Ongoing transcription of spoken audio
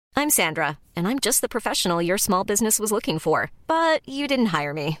I'm Sandra, and I'm just the professional your small business was looking for. But you didn't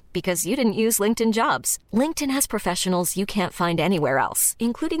hire me because you didn't use LinkedIn Jobs. LinkedIn has professionals you can't find anywhere else,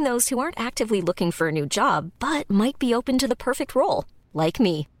 including those who aren't actively looking for a new job, but might be open to the perfect role, like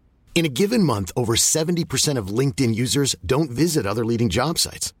me. In a given month, over 70% of LinkedIn users don't visit other leading job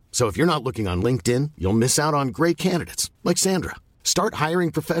sites. So if you're not looking on LinkedIn, you'll miss out on great candidates like Sandra. Start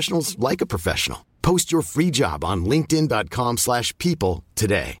hiring professionals like a professional. Post your free job on linkedin.com/people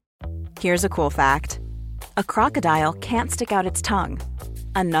today. Here's a cool fact. A crocodile can't stick out its tongue.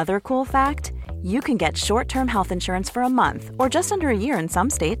 Another cool fact, you can get short-term health insurance for a month or just under a year in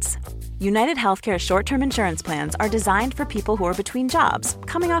some states. United Healthcare short-term insurance plans are designed for people who are between jobs,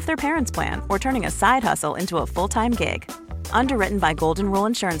 coming off their parents' plan, or turning a side hustle into a full-time gig. Underwritten by Golden Rule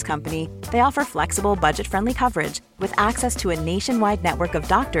Insurance Company, they offer flexible, budget-friendly coverage with access to a nationwide network of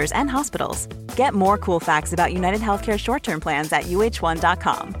doctors and hospitals. Get more cool facts about United Healthcare short-term plans at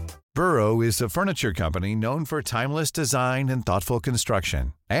uh1.com. Burrow is a furniture company known for timeless design and thoughtful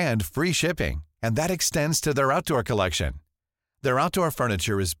construction, and free shipping, and that extends to their outdoor collection. Their outdoor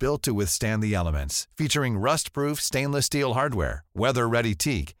furniture is built to withstand the elements, featuring rust-proof stainless steel hardware, weather-ready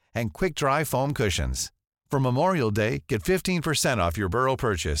teak, and quick-dry foam cushions. For Memorial Day, get 15% off your Burrow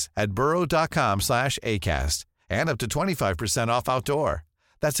purchase at burrow.com/acast, and up to 25% off outdoor.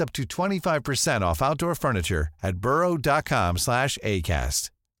 That's up to 25% off outdoor furniture at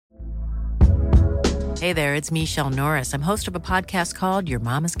burrow.com/acast. Hey there, it's Michelle Norris. I'm host of a podcast called Your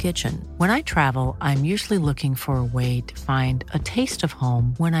Mama's Kitchen. When I travel, I'm usually looking for a way to find a taste of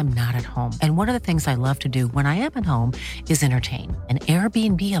home when I'm not at home. And one of the things I love to do when I am at home is entertain. And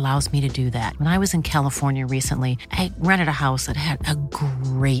Airbnb allows me to do that. When I was in California recently, I rented a house that had a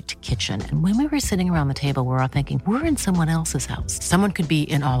great kitchen. And when we were sitting around the table, we're all thinking, we're in someone else's house. Someone could be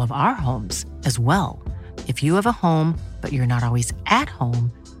in all of our homes as well. If you have a home, but you're not always at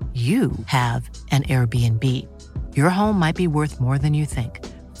home, you have an Airbnb. Your home might be worth more than you think.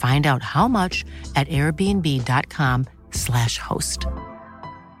 Find out how much at airbnb.com/host.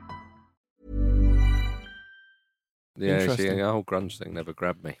 Yeah, see, the whole grunge thing never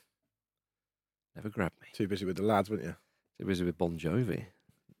grabbed me. Never grabbed me. Too busy with the lads, weren't you? Too busy with Bon Jovi.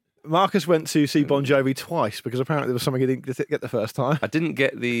 Marcus went to see Bon Jovi twice because apparently there was something he didn't get the first time. I didn't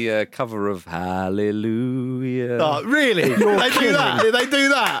get the cover of Hallelujah. Oh, really? They do that? Did they do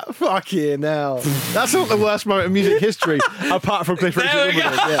that? Fucking hell. That's not the worst moment in music history, apart from Cliff Richard. There we go.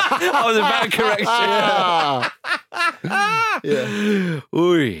 Yeah. I was about correction. Yeah.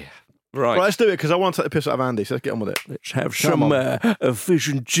 Ooh. Right. Let's do it because I want to take the piss out of Andy, so let's get on with it. Let's have some fish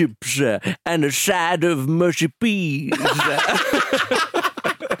and chips and a side of mushy peas.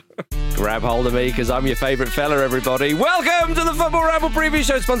 Grab hold of me because I'm your favourite fella, everybody. Welcome to the Football Ramble preview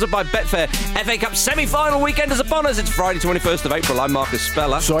show sponsored by Betfair. FA Cup semi-final weekend is upon us. It's Friday 21st of April. I'm Marcus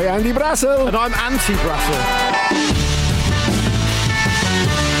Speller. Soy Andy Brassell. And I'm anti-Brassell.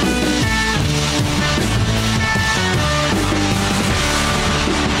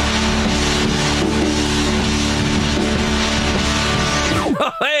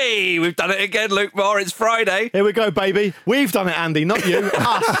 Hey, we've done it again, Luke Moore. It's Friday. Here we go, baby. We've done it, Andy, not you.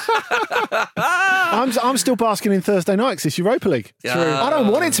 Us. I'm still basking in Thursday nights this Europa League. I don't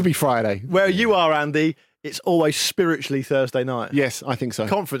want it to be Friday. Where you are, Andy, it's always spiritually Thursday night. Yes, I think so.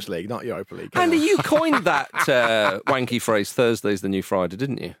 Conference League, not Europa League. Andy, you coined that wanky phrase, Thursday's the new Friday,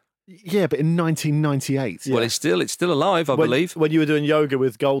 didn't you? Yeah, but in 1998. Well, it's still alive, I believe. When you were doing yoga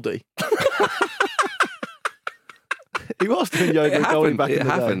with Goldie. He was doing yoga with Goldie back in the day.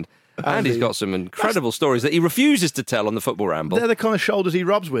 It happened. Andy's got some incredible stories that he refuses to tell on the Football Ramble. They're the kind of shoulders he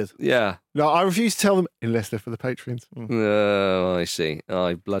rubs with. Yeah. No, I refuse to tell them unless they're for the patrons. Oh, I see.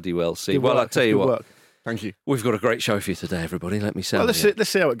 I bloody well see. Well, I'll tell you what. Work. Thank you. We've got a great show for you today, everybody. Let me say. Well, let's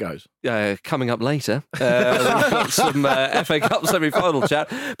see how it goes. Coming up later, we've got some FA Cup semi-final chat.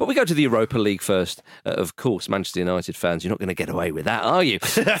 But we go to the Europa League first. Of course, Manchester United fans, you're not going to get away with that, are you?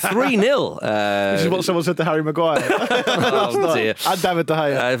 3-0. This is what someone said to Harry Maguire. Oh, dear. And David De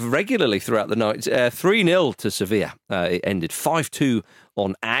Gea. Regularly throughout the night. 3-0 to Sevilla. It ended 5-2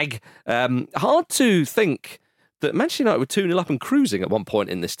 on AG. Hard to think that Manchester United were 2-0 up and cruising at one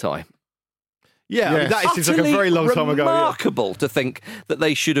point in this tie. Yeah, I mean, that seems like a very long time ago. Remarkable to think that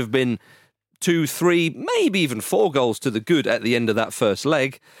they should have been 2, 3, maybe even 4 goals to the good at the end of that first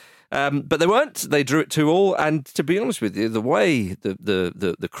leg. But they weren't. They drew it 2-2. And to be honest with you, the way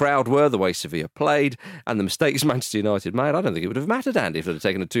the crowd were, the way Sevilla played, and the mistakes Manchester United made, I don't think it would have mattered, Andy, if they'd have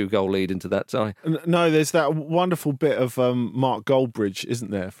taken a 2-goal lead into that tie. No, there's that wonderful bit of Mark Goldbridge,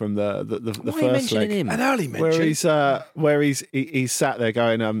 isn't there, from the first leg? An early mention. Where he's sat there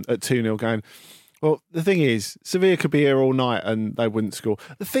going at 2-0 going, Well, the thing is, Sevilla could be here all night and they wouldn't score.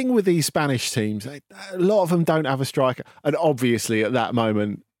 The thing with these Spanish teams, a lot of them don't have a striker. And obviously at that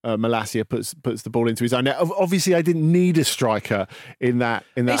moment, Malacia puts the ball into his own net. Obviously, I didn't need a striker in that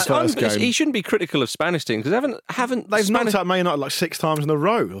first game. He shouldn't be critical of Spanish teams because they've knocked out Man United like 6 times in a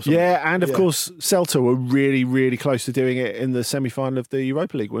row. Or something. Yeah, and of course, Celta were really, really close to doing it in the semi-final of the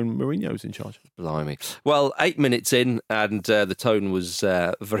Europa League when Mourinho was in charge. Blimey. Well, 8 minutes in, and the tone was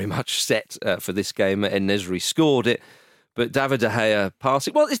very much set for this game. En-Nesyri scored it. But David De Gea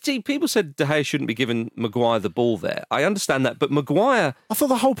passing. Well, people said De Gea shouldn't be giving Maguire the ball there. I understand that, but Maguire. I thought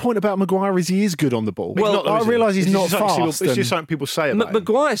the whole point about Maguire is he is good on the ball. Well, I realise he's not fast. It's just something people say about him.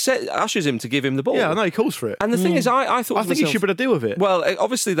 Maguire ushers him to give him the ball. Yeah, I know, he calls for it. And the thing is, I thought. I think he should be able to deal with it. Well,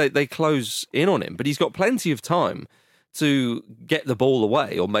 obviously they close in on him, but he's got plenty of time to get the ball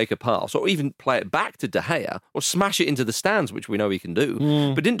away or make a pass or even play it back to De Gea or smash it into the stands, which we know he can do,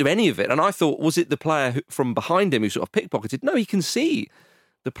 but didn't do any of it. And I thought, was it the player from behind him who sort of pickpocketed? No, he can see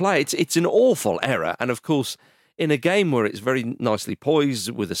the play. It's an awful error. And of course, in a game where it's very nicely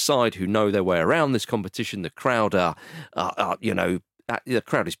poised with a side who know their way around this competition, the crowd the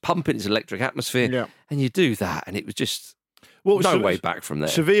crowd is pumping, it's electric atmosphere, and you do that, and it was just no way back from there.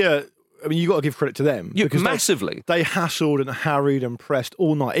 Sevilla, I mean, you've got to give credit to them. Because massively. They hassled and harried and pressed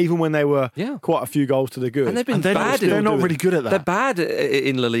all night, even when they were quite a few goals to the good. And they've been bad. They're not really good at that. They're bad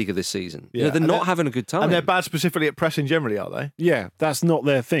in La Liga this season. Yeah. They're not having a good time. And they're bad specifically at pressing generally, are they? Yeah, that's not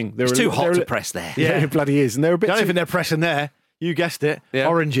their thing. It's too hot to press there. Yeah, it bloody is. And they're a bit. I don't think they're pressing there. You guessed it. Yeah.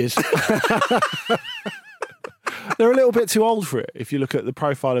 Oranges. They're a little bit too old for it if you look at the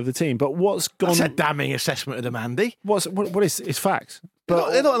profile of the team. But what's gone? That's a damning assessment of them, Andy. What is? It's facts.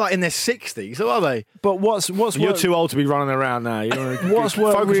 But they're not like in their 60s, are they? But what's you're too old to be running around now. You know, what's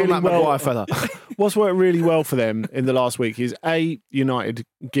worked focus really on that Maguire fella. What's worked really well for them in the last week is United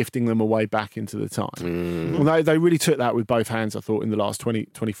gifting them a way back into the tie. Well, they really took that with both hands. I thought in the last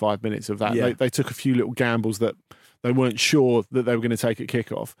 25 minutes of that, they took a few little gambles that they weren't sure that they were going to take at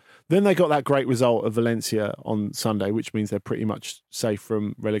kickoff. Then they got that great result of Valencia on Sunday, which means they're pretty much safe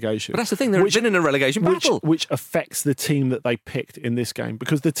from relegation. But that's the thing, they've been in a relegation battle. Which affects the team that they picked in this game.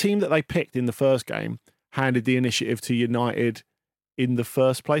 Because the team that they picked in the first game handed the initiative to United in the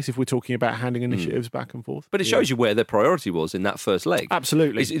first place, if we're talking about handing initiatives back and forth. But it shows you where their priority was in that first leg.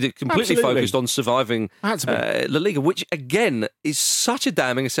 Absolutely. They're completely focused on surviving La Liga, which, again, is such a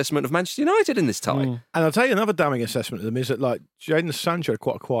damning assessment of Manchester United in this tie. And I'll tell you another damning assessment of them is that, like, Jadon Sancho had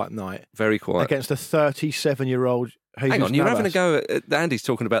quite a quiet night. Very quiet. Against a 37-year-old Jesus Hang on, you're Navas. having a go at Andy's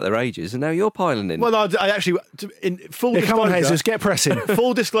talking about their ages, and now you're piling in. Well, I actually, in full disclosure, come on, Jesus, get pressing.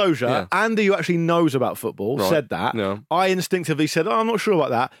 Full disclosure, Andy, who actually knows about football, said that. Yeah. I instinctively said, I'm not sure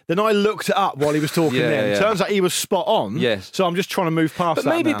about that. Then I looked it up while he was talking then. Turns out he was spot on. Yes. So I'm just trying to move past but that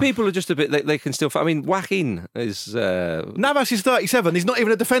maybe now. people are just a bit, they can still, I mean, Joaquin is... Navas is 37. He's not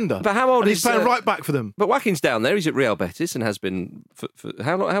even a defender. But how old and is... he's playing right back for them. But Joaquin's down there. He's at Real Betis and has been... For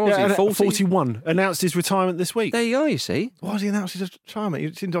how old is he? 40? 41. Announced his retirement this week. There you are, you see. Why has he announced his retirement?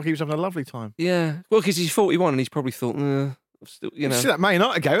 It seemed like he was having a lovely time. Yeah. Well, because he's 41 and he's probably thought, still, you know. See that Man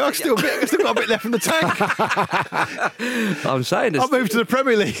United game? I've still got a bit left in the tank. I'm saying I'll move to the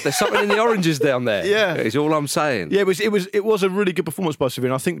Premier League. There's something in the oranges down there. Yeah. It's all I'm saying. Yeah, it was a really good performance by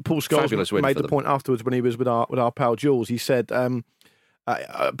Sevilla. I think Paul Scholes made the point afterwards when he was with our pal Jules. He said,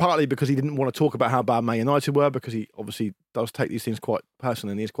 partly because he didn't want to talk about how bad Man United were, because he obviously does take these things quite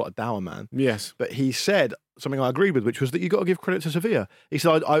personally and he's quite a dour man. Yes. But he said something I agreed with, which was that you've got to give credit to Sevilla. He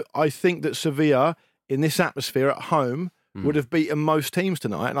said, I think that Sevilla, in this atmosphere at home, would have beaten most teams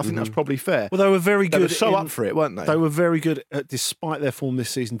tonight, and I think that's probably fair. Well, they were very good. They were up for it, weren't they? They were very good, despite their form this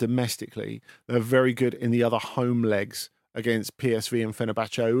season domestically. They were very good in the other home legs against PSV and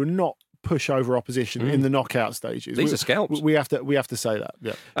Fenerbahce, who are not pushover opposition in the knockout stages. These are scalps. We have to say that.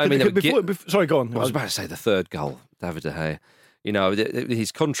 Yeah. I mean, sorry, go on. I was about to say the third goal, David De Gea. You know,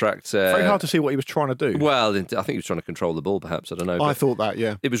 his contract... very hard to see what he was trying to do. Well, I think he was trying to control the ball, perhaps. I don't know. I thought that,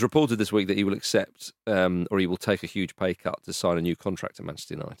 yeah. It was reported this week that he will accept or he will take a huge pay cut to sign a new contract at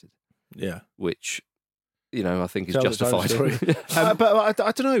Manchester United. Yeah. Which, you know, I think is justified. But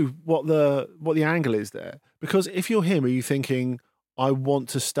I don't know what the angle is there. Because if you're him, are you thinking, I want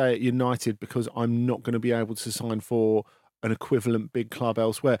to stay at United because I'm not going to be able to sign for an equivalent big club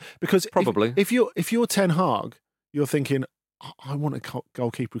elsewhere? Because probably. If you're Ten Hag, you're thinking, I want a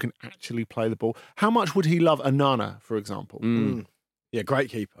goalkeeper who can actually play the ball. How much would he love Onana, for example? Yeah, great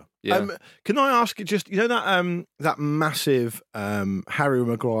keeper. Yeah. Can I ask you just, you know that massive Harry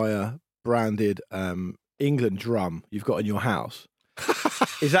Maguire branded England drum you've got in your house?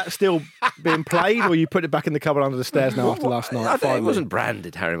 Is that still being played, or you put it back in the cupboard under the stairs now after last night? It wasn't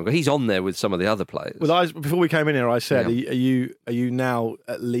branded Harry Maguire. He's on there with some of the other players. Well, before we came in here, I said, are you now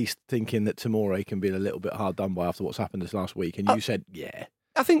at least thinking that Tomori can be a little bit hard done by after what's happened this last week? And you said, yeah.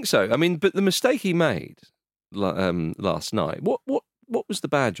 I think so. I mean, but the mistake he made last night, what was the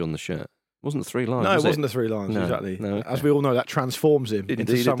badge on the shirt? It wasn't the 3 lines. No, it wasn't the 3 lines, exactly. No, okay. As we all know, that transforms him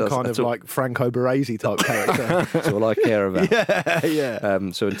into some kind of like Franco Baresi type character. That's all I care about. Yeah.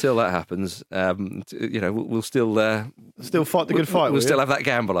 So until that happens, we'll still fight the good fight. We'll still have that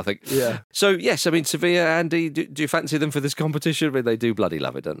gamble, I think. Yeah. So yes, I mean, Sevilla, Andy, do you fancy them for this competition? I mean, they do bloody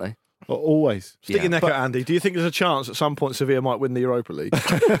love it, don't they? Well, always. Stick your neck out, Andy. Do you think there's a chance at some point Sevilla might win the Europa League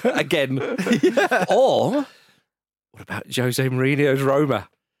again? Yeah. Or what about Jose Mourinho's Roma?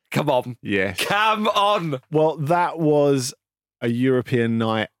 Come on. Yes. Come on. Well, that was a European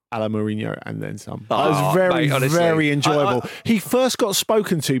night a la Mourinho and then some. It was very enjoyable. He first got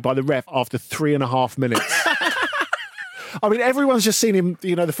spoken to by the ref after 3.5 minutes. I mean, everyone's just seen him,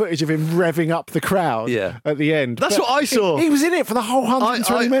 the footage of him revving up the crowd at the end. That's what I saw. He was in it for the whole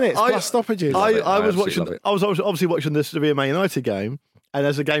 120 minutes plus stoppages. I was obviously watching the Sevilla Man United game, and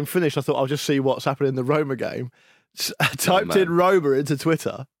as the game finished, I thought I'll just see what's happening in the Roma game. Typed in Roma into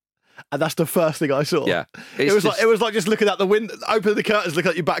Twitter. And that's the first thing I saw. Yeah, it was like just looking out the window, open the curtains, look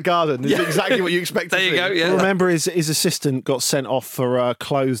at your back garden. It's exactly what you expect to see. There you go. Yeah. Remember, his assistant got sent off for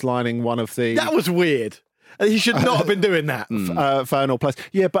clotheslining one of the. That was weird. He should not have been doing that. Fernal place.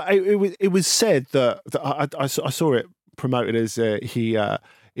 Yeah, but it was said that I saw it promoted as he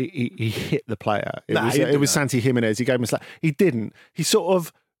hit the player. It was Santi Jimenez. He gave him a slap. He didn't. He sort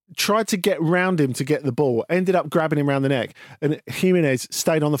of tried to get round him to get the ball, ended up grabbing him around the neck, and Jimenez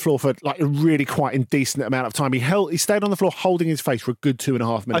stayed on the floor for like a really quite indecent amount of time. He stayed on the floor holding his face for a good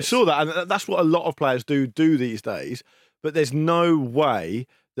 2.5 minutes. I saw that, and that's what a lot of players do these days, but there's no way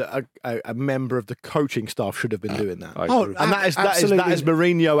that a member of the coaching staff should have been doing that. And that is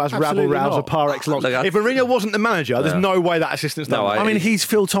Mourinho as rabble-rouser par excellence. If Mourinho wasn't the manager, there's no way that assistant's done that. I mean, he's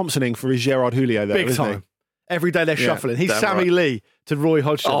Phil Thompsoning for his Gerard Houllier there. Big time. Every day they're shuffling. He's Sammy Lee to Roy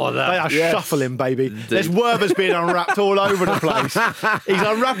Hodgson. They are shuffling, baby. There's Werther's being unwrapped all over the place. He's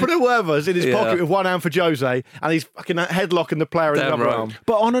unwrapping the Werther's in his pocket with one hand for Jose, and he's fucking headlocking the player in the other arm.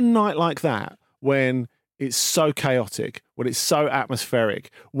 But on a night like that, when it's so chaotic, when it's so atmospheric,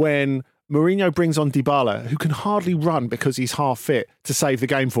 when Mourinho brings on Dybala, who can hardly run because he's half fit to save the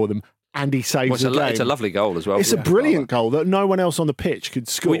game for them, and he saves the game. It's a lovely goal as well. It's a brilliant goal that no one else on the pitch could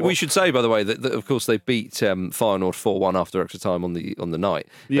score. We should say, by the way, that of course they beat Feyenoord 4-1 after extra time on the night,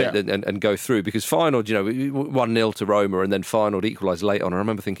 and go through, because Feyenoord, 1-0 to Roma, and then Feyenoord equalised late on. I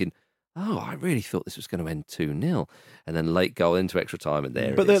remember thinking, I really thought this was going to end 2-0, and then late goal into extra time, and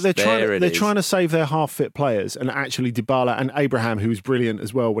there. But they're trying to save their half-fit players, and actually Dybala and Abraham, who was brilliant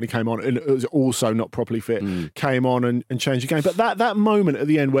as well when he came on, and was also not properly fit, came on and changed the game. But that moment at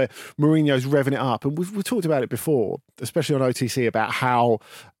the end where Mourinho's revving it up, and we've talked about it before, especially on OTC, about how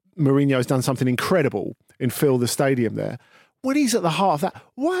Mourinho's done something incredible in Fill the Stadium there. When he's at the heart of that,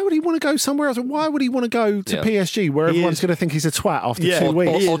 why would he want to go somewhere else? Why would he want to go to PSG, where everyone's going to think he's a twat after 2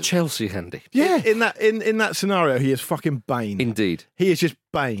 weeks? Or Chelsea, Andy. Yeah, in that scenario, he is fucking Bane. Indeed, he is just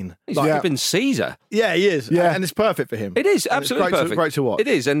Bane. He's been Caesar. Yeah, he is. Yeah, and it's perfect for him. It is absolutely perfect. Great to watch. It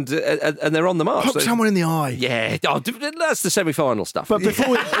is, and they're on the march. Poke someone in the eye. Yeah, that's the semi-final stuff. But before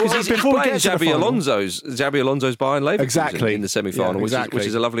we get to Xabi Alonso's Bayern Leverkusen exactly in the semi-final, which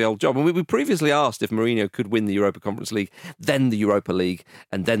is a lovely old job. And we previously asked if Mourinho could win the Europa Conference League, then the Europa League,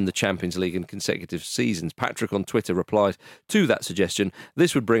 and then the Champions League in consecutive seasons. Patrick on Twitter replied to that suggestion,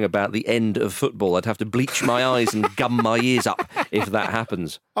 "This would bring about the end of football. I'd have to bleach my eyes and gum my ears up if that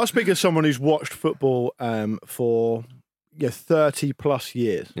happens." I'll speak as someone who's watched football for 30 plus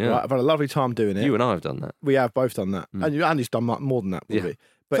years. Yeah. Right? I've had a lovely time doing it. You and I have done that. We have both done that. And Andy's done more than that, probably.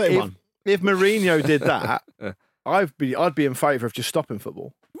 But if Mourinho did that, I'd be in favour of just stopping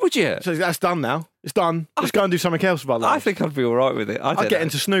football. Would you? So that's done now. It's done. Just go and do something else about that. I think I'd be all right with it. I'd get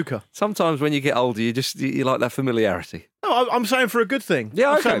into snooker. Sometimes when you get older, you like that familiarity. No, I'm saying for a good thing.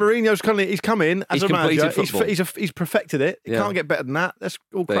 Yeah, okay. Mourinho's he's come in as a manager. He's perfected it. He Yeah. can't get better than that. Let's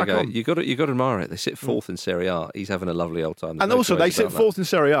all There you crack go. on. You got to admire it. They sit fourth in Serie A. He's having a lovely old time. And also, they sit fourth in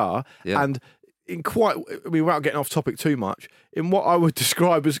Serie A, Yeah. and without getting off topic too much, in what I would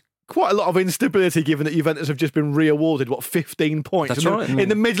describe as quite a lot of instability, given that Juventus have just been re-awarded 15 points in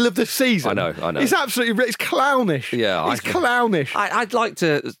the middle of the season. I know. It's absolutely clownish. Yeah, it's clownish. I'd like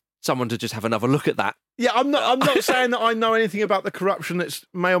someone to just have another look at that. Yeah, I'm not saying that I know anything about the corruption that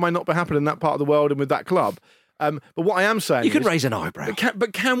may or may not be happening in that part of the world and with that club. But what I am saying You can raise an eyebrow.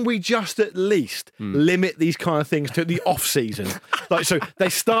 But can we just at least limit these kind of things to the off-season? Like, so they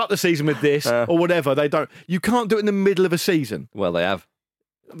start the season with this or whatever. They don't. You can't do it in the middle of a season. Well, they have.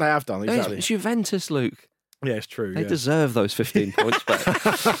 They have done, exactly. It's Juventus, Luke. Yeah, it's true. They deserve those 15 points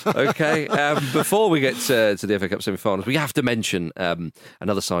back. Okay. Before we get to the FA Cup semi-finals, we have to mention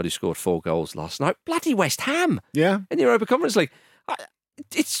another side who scored 4 goals last night. Bloody West Ham. Yeah. In the Europa Conference League.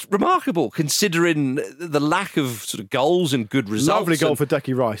 It's remarkable considering the lack of sort of goals and good results. Lovely goal for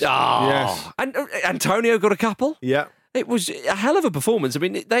Decky Rice. Yes. And Antonio got a couple. Yeah. It was a hell of a performance. I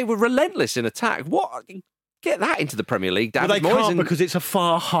mean, they were relentless in attack. What? Get that into the Premier League, Dan. Well, they can't because it's a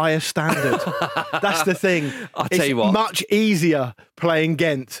far higher standard. That's the thing. I'll tell you what. It's much easier playing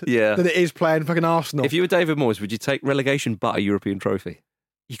Ghent than it is playing fucking Arsenal. If you were David Moyes, would you take relegation but a European trophy?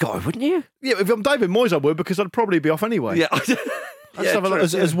 You got it, wouldn't you? Yeah, if I'm David Moyes, I would, because I'd probably be off anyway. Yeah.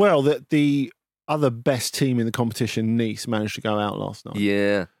 As well, that the other best team in the competition, Nice, managed to go out last night.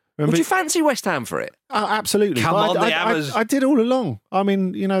 Yeah. Would you fancy West Ham for it? Absolutely. Come on, the Hammers. I did all along. I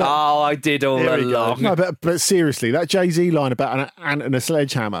mean, you know. Oh, I did all along. No, but seriously, that Jay-Z line about an ant and a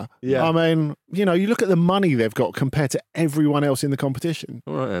sledgehammer. Yeah. I mean, you know, you look at the money they've got compared to everyone else in the competition.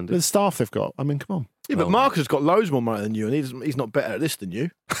 All right, Andy. The staff they've got. I mean, come on. Yeah, but Marcus has got loads more money than you, and he's not better at this than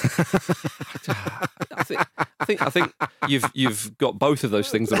you. I think you've got both of those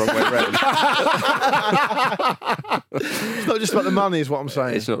things the wrong way around. It's not just about the money, is what I'm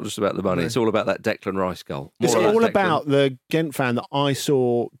saying. It's not just about the money. It's all about that Declan Rice goal. It's all about the Ghent fan that I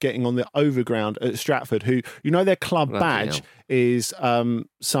saw getting on the overground at Stratford, who, you know, their club badge is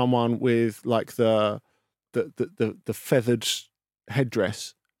someone with like the feathered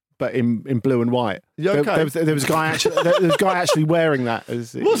headdress, but in blue and white. Okay. There was a guy actually wearing that.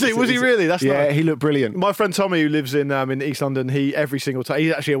 Was he really? That's nice. He looked brilliant. My friend Tommy, who lives in East London, he every single time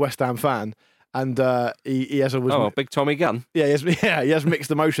he's actually a West Ham fan. And he has a big Tommy gun. Yeah, he has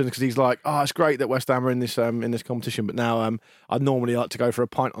mixed emotions because he's like, oh, it's great that West Ham are in this competition, but now I'd normally like to go for a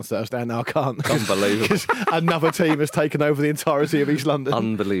pint on Thursday, and now I can't. Unbelievable. Because another team has taken over the entirety of East London.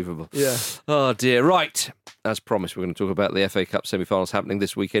 Unbelievable. Yeah. Oh dear. Right. As promised, we're going to talk about the FA Cup semi-finals happening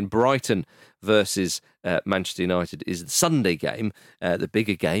this weekend. Brighton versus Manchester United is the Sunday game, the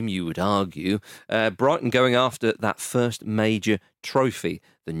bigger game, you would argue. Brighton going after that first major trophy.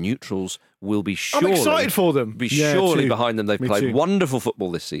 The neutrals will be surely... I'm excited for them. Surely behind them. They've played wonderful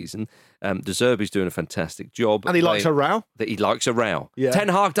football this season. De Zerbi's doing a fantastic job. And he likes a row. He likes a row. Yeah. Ten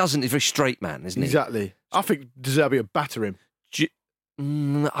Hag doesn't. He's a very straight man, isn't he? Exactly. I think De Zerbi would batter him.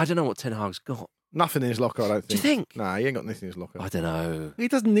 I don't know what Ten Hag's got. Nothing in his locker, I don't think. Do you think? Nah, he ain't got anything in his locker. I don't know. He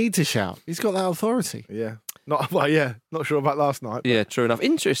doesn't need to shout. He's got that authority. Yeah. Not sure about last night. But. Yeah, true enough.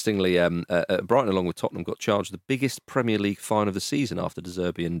 Interestingly, Brighton, along with Tottenham, got charged the biggest Premier League fine of the season after De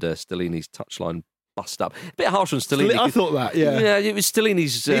Zerbi and Stellini's touchline bust up. A bit harsh on Stellini. I thought that, yeah. Yeah, it was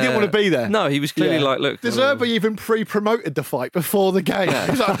Stellini's... he didn't want to be there. No, he was clearly like, look... De Zerbi even pre-promoted the fight before the game.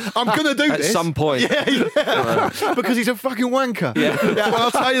 He's like, I'm going to do this. At some point. Yeah. Because he's a fucking wanker. Yeah. Well,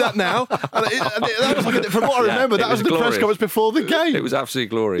 I'll tell you that now. And that was like, from what I remember, that was the press conference before the game. It was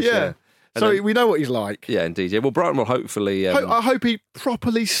absolutely glorious, yeah. So we know what he's like. Yeah, indeed. Yeah. Well, Brighton will hopefully... I hope he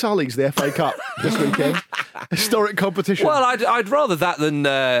properly sullies the FA Cup this weekend. Historic competition. Well, I'd rather that than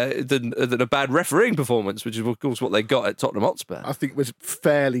a bad refereeing performance, which is, of course, what they got at Tottenham Hotspur. I think it was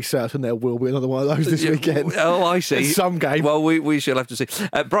fairly certain there will be another one of those this weekend. Oh, I see. In some game. Well, we shall have to see.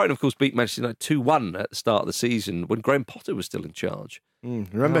 Brighton, of course, beat Manchester United 2-1 at the start of the season when Graham Potter was still in charge.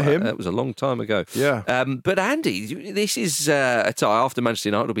 Remember him? That was a long time ago. Yeah. But Andy, this is a tie after Manchester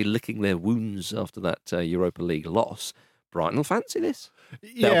United will be licking their wounds after that Europa League loss. Brighton will fancy this.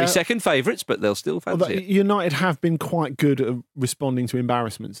 They'll be second favourites, but they'll still fancy it. United have been quite good at responding to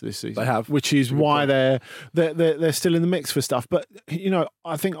embarrassments this season. They have, which is why they're still in the mix for stuff. But you know,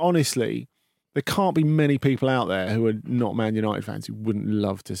 I think honestly, there can't be many people out there who are not Man United fans who wouldn't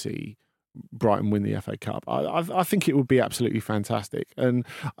love to see Brighton win the FA Cup. I think it would be absolutely fantastic, and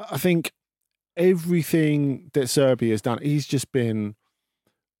I think everything that Serbia has done, he's just been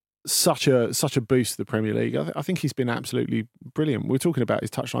such a boost to the Premier League. I think he's been absolutely brilliant. We're talking about his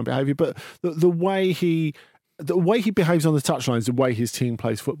touchline behaviour, but the way he behaves on the touchline is the way his team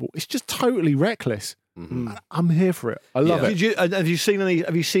plays football. It's just totally reckless. Mm-hmm. I'm here for it. I love it. Have you seen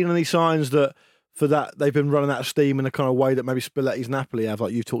any signs that for that they've been running out of steam in a kind of way that maybe Spalletti's Napoli have,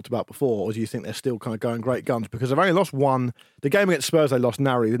 like you've talked about before, or do you think they're still kind of going great guns? Because they've only lost one. The game against Spurs, they lost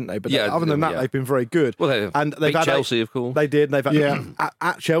narrowly, didn't they? But other than that, they've been very good. Well, they've had Chelsea, of course. They did. They've had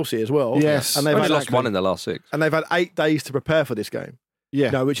at Chelsea as well. Yes, and they've only lost one in the last 6. And they've had 8 days to prepare for this game.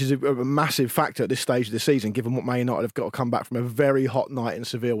 Yeah. Which is a massive factor at this stage of the season, given what Man United have got to come back from a very hot night in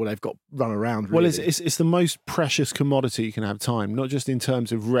Seville where they've got run around. Really. Well, it's the most precious commodity you can have, time, not just in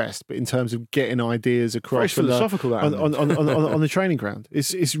terms of rest, but in terms of getting ideas across. Very philosophical on the training ground.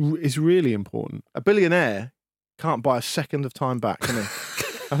 It's really important. A billionaire can't buy a second of time back, can he?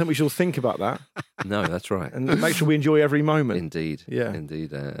 I think we should all think about that. No, that's right. And make sure we enjoy every moment. Indeed. Yeah. Indeed.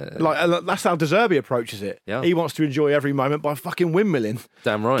 That's how De Zerbi approaches it. Yeah. He wants to enjoy every moment by fucking windmilling.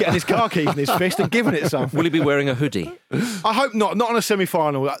 Damn right. Getting his car keys in his fist and giving it some. Will he be wearing a hoodie? I hope not. Not on a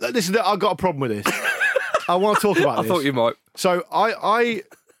semi-final. I've got a problem with this. I want to talk about this. I thought you might. So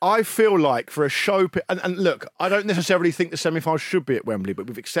I feel like for a show... And look, I don't necessarily think the semi-finals should be at Wembley, but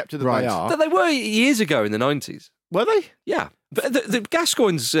we've accepted that they are. But they were years ago in the 90s. Were they? Yeah. But the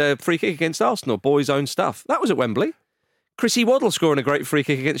Gascoigne's free kick against Arsenal, boys' own stuff, that was at Wembley. Chrissy Waddle scoring a great free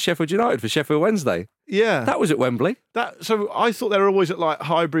kick against Sheffield United for Sheffield Wednesday. Yeah. That was at Wembley. So I thought they were always at like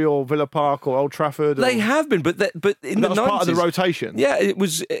Highbury or Villa Park or Old Trafford. They have been, but in the 90s... part of the rotation. Yeah,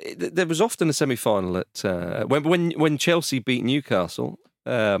 there was often a semi-final at... when Chelsea beat Newcastle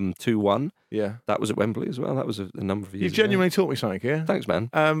 2-1. Yeah. That was at Wembley as well. That was a number of years You've genuinely taught me something here. Thanks, man.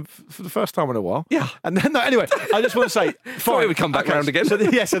 For the first time in a while. Yeah. And then, anyway, I just want to say... Fine, we come back round again. So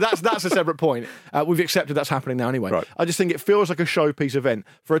that's a separate point. We've accepted that's happening now anyway. Right. I just think it feels like a showpiece event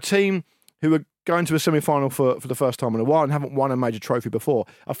for a team who are going to a semi-final for the first time in a while and haven't won a major trophy before.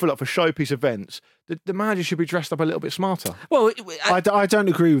 I feel like for showpiece events, the manager should be dressed up a little bit smarter. Well, I don't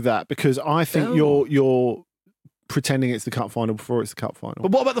agree with that, because I think you're pretending it's the cup final before it's the cup final.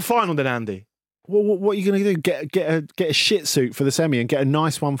 But what about the final then, Andy? Well, what are you going to do? Get a shit suit for the semi and get a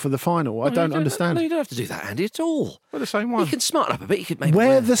nice one for the final? I don't understand. No, you don't have to do that, Andy, at all. We're the same one. You can smarten up a bit. You could maybe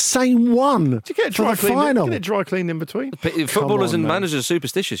wear the same one. Do you get it dry cleaned? Final? Get it dry cleaned in between. Footballers and managers are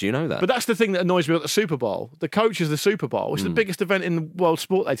superstitious. You know that. But that's the thing that annoys me about the Super Bowl. The coaches, the Super Bowl, it's the biggest event in world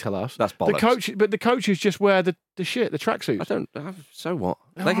sport. They tell us that's bollocks. The coaches just wear the tracksuits. I don't. So what?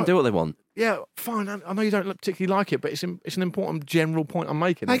 They can do what they want. Yeah, fine. I know you don't particularly like it, but it's an important general point I'm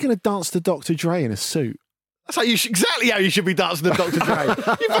making. They're going to dance to Dr. Dre in a suit. That's exactly how you should be dancing to Dr. Dre.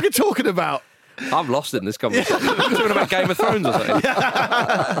 What you fucking talking about? I'm lost in this conversation. Talking about Game of Thrones or something.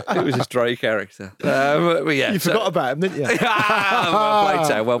 It was his Dre character. You forgot about him, didn't you? Well played,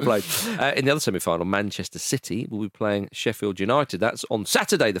 Sam. Well played. In the other semi-final, Manchester City will be playing Sheffield United. That's on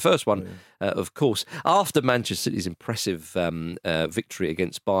Saturday, the first one, of course. After Manchester City's impressive victory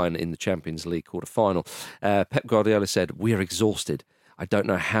against Bayern in the Champions League quarter-final, Pep Guardiola said, "We are exhausted. I don't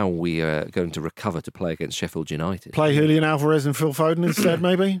know how we are going to recover to play against Sheffield United." Play Julian Alvarez and Phil Foden instead,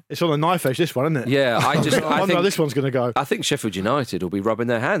 maybe? It's on a knife edge, this one, isn't it? Yeah, I wonder how this one's going to go. I think Sheffield United will be rubbing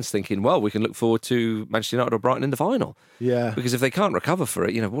their hands thinking, well, we can look forward to Manchester United or Brighton in the final. Yeah. Because if they can't recover for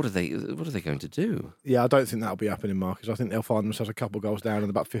it, what are they going to do? Yeah, I don't think that'll be happening, Marcus. I think they'll find themselves a couple of goals down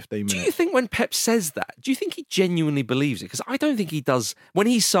in about 15 minutes. Do you think when Pep says that, do you think he genuinely believes it? Because I don't think he does. When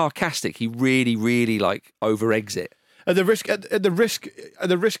he's sarcastic, he really, really over-eggs it. At the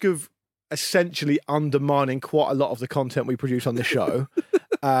risk of essentially undermining quite a lot of the content we produce on the show,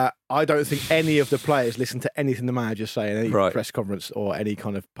 I don't think any of the players listen to anything the manager's saying, any press conference or any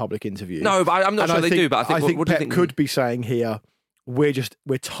kind of public interview. No, but I'm not sure they do. But I think what Pep do you think could be saying here, we're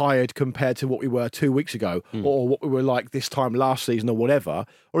tired compared to what we were 2 weeks ago, or what we were like this time last season, or whatever.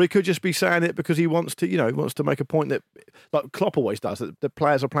 Or he could just be saying it because he wants to make a point that, like Klopp always does, that the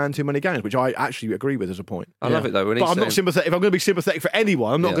players are playing too many games, which I actually agree with as a point. I love it though. But I'm not sympathetic. If I'm going to be sympathetic for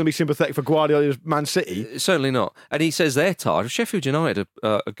anyone, I'm not going to be sympathetic for Guardiola's Man City. Certainly not. And he says they're tired. Sheffield United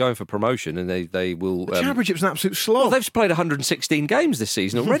are going for promotion, and they will. The Championship's an absolute slog. Well, they've played 116 games this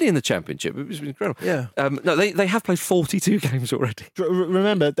season already in the Championship. It was incredible. Yeah. No, they have played 42 games already.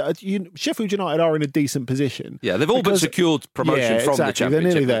 Remember, Sheffield United are in a decent position. Yeah, they've all but secured promotion from the Championship. They're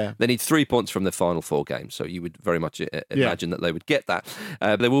nearly there. They need 3 points from the final 4 games, so you would very much imagine that they would get that.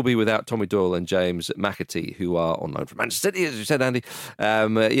 They will be without Tommy Doyle and James McAtee, who are on loan from Manchester City, as you said, Andy.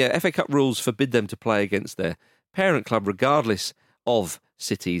 FA Cup rules forbid them to play against their parent club, regardless of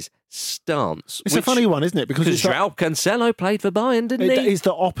City's stance. It's a funny one, isn't it? Because João Cancelo played for Bayern, didn't he? It's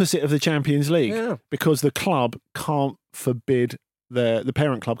the opposite of the Champions League, because the club can't forbid the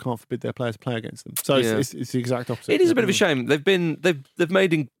parent club can't forbid their players to play against them. So it's the exact opposite. It is a bit of a shame. They've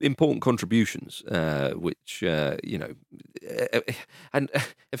made important contributions, which and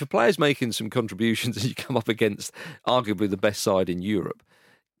if a player's making some contributions and you come up against arguably the best side in Europe,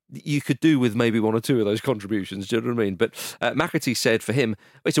 you could do with maybe 1 or 2 of those contributions. Do you know what I mean? But McAtee said for him,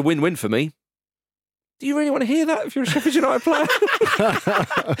 it's a win-win for me. Do you really want to hear that if you're a Sheffield United player?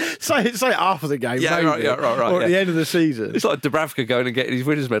 say it after the game, yeah, maybe. Right. Or at the end of the season. It's like Dubravka going and getting his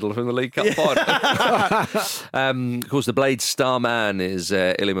winners' medal from the League Cup final. Of course, the Blades' star man is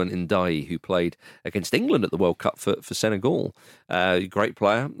Iliman Ndiaye, who played against England at the World Cup for Senegal. Great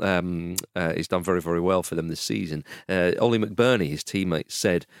player. He's done very, very well for them this season. Ollie McBurney, his teammate,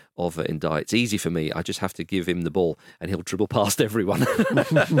 said of Ndiaye, "It's easy for me. I just have to give him the ball and he'll dribble past everyone."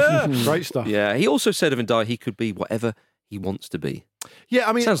 Great stuff. Yeah, he also said of Ndiaye he could be whatever he wants to be. Yeah,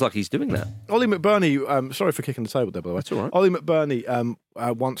 I mean, sounds like he's doing that. Ollie McBurney, sorry for kicking the table there, by the way. That's all right. Ollie McBurney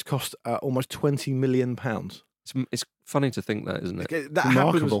once cost almost £20 million. It's funny to think that, isn't it?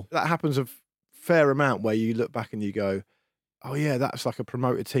 That happens a fair amount where you look back and you go, oh yeah, that's like a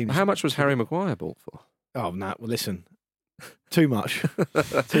promoted team. How much was Harry Maguire bought for? Oh, no, well, listen. Too much.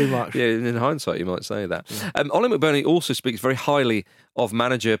 Too much. Yeah, in hindsight, you might say that. Ollie McBurney also speaks very highly of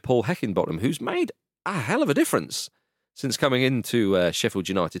manager Paul Heckingbottom, who's made a hell of a difference since coming into Sheffield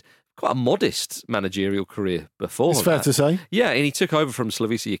United. Quite a modest managerial career before. It's fair to say. Yeah, and he took over from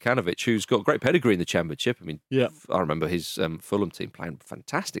Slavisa Jokanovic, who's got great pedigree in the Championship. I mean, I remember his Fulham team playing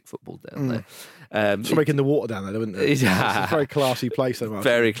fantastic football down there. It's making the water down there, wouldn't it? It's a very classy place.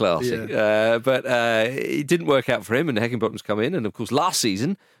 Very classy. Yeah. But it didn't work out for him, and Heckingbottom's come in. And, of course, last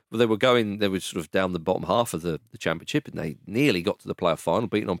season, they were sort of down the bottom half of the Championship, and they nearly got to the playoff final,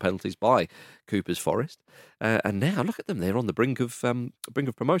 beaten on penalties by Cooper's Forest. And now, look at them, they're on the brink of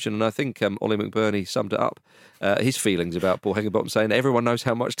promotion. And I think Ollie McBurney summed it up, his feelings about Paul Heckingbottom, saying, everyone knows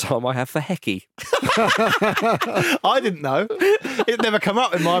how much time I have for Hecky. I didn't know. It never come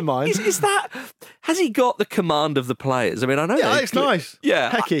up in my mind. Has he got the command of the players? I mean, I know. Yeah, it's nice.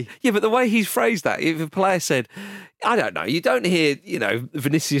 Yeah. Hecky. Yeah, but the way he's phrased that, if a player said, I don't know, you don't hear,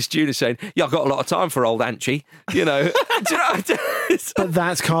 Vinicius Junior saying, yeah, I've got a lot of time for old Anchi, Do you know? But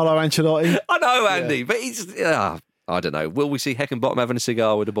that's Carlo Ancelotti. I know, Andy, but he's... I don't know. Will we see Heckingbottom having a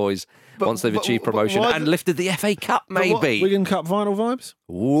cigar with the boys once they've achieved promotion and lifted the FA Cup, maybe? Wigan Cup final vibes?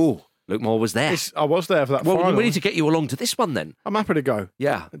 Ooh, Luke Moore was there. I was there for that final. Well, we need to get you along to this one then. I'm happy to go.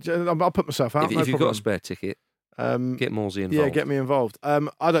 Yeah. I'll put myself out. If you've got a spare ticket, get Morsey involved. Yeah, get me involved.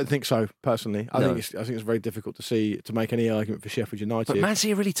 I don't think so, personally. I think it's very difficult to make any argument for Sheffield United. But Man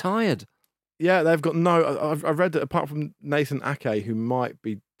City are really tired. Yeah, they've got no... I've read that apart from Nathan Ake, who might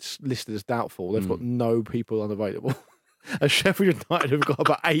be listed as doubtful, they've got no people unavailable. And Sheffield United have got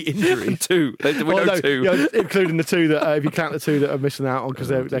about 8 injuries. Two. We know two. Yeah, including the two that, if you count the two that are missing out on because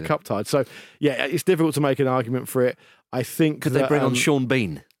they're cup tied. So, yeah, it's difficult to make an argument for it. I think Could they bring on Sean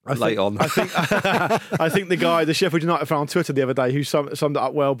Bean late on? I think the guy, the Sheffield United fan on Twitter the other day, who summed it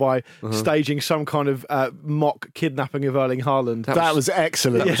up well by staging some kind of mock kidnapping of Erling Haaland. That was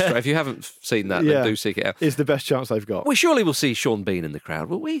excellent. That was if you haven't seen that, then do seek it out. It's the best chance they've got. We surely will see Sean Bean in the crowd,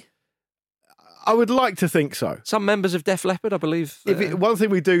 will we? I would like to think so. Some members of Def Leppard, I believe. One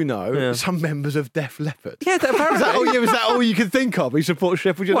thing we do know, some members of Def Leppard. Yeah, apparently. Was that all you could think of? He supports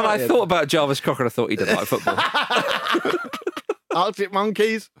Sheffield United. Well, I thought about Jarvis Cocker and I thought he didn't like football. Arctic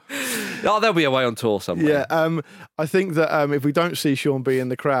Monkeys. Oh, they'll be away on tour somewhere. Yeah, I think that if we don't see Sean Bean in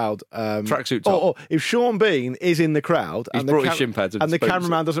the crowd... tracksuit top. Or if Sean Bean is in the crowd... He's brought his shin pads and the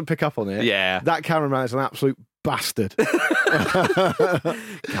cameraman doesn't pick up on it, that cameraman is an absolute bastard.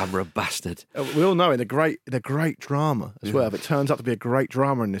 Camera bastard. We all know in the great drama as well. If it turns out to be a great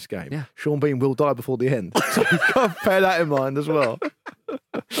drama in this game, Sean Bean will die before the end. So you've got to bear that in mind as well.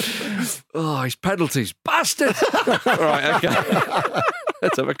 Oh, his penalties, bastard! All right, okay.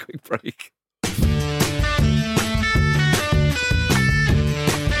 Let's have a quick break.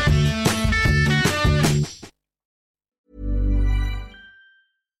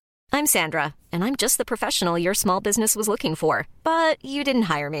 I'm Sandra, and I'm just the professional your small business was looking for. But you didn't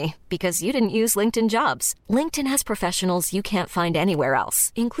hire me because you didn't use LinkedIn Jobs. LinkedIn has professionals you can't find anywhere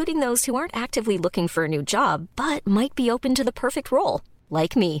else, including those who aren't actively looking for a new job, but might be open to the perfect role,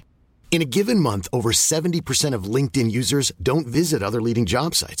 like me. In a given month, over 70% of LinkedIn users don't visit other leading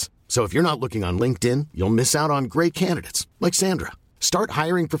job sites. So if you're not looking on LinkedIn, you'll miss out on great candidates like Sandra. Start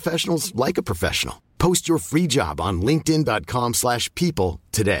hiring professionals like a professional. Post your free job on linkedin.com/people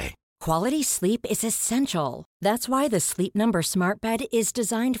today. Quality sleep is essential. That's why the Sleep Number Smart Bed is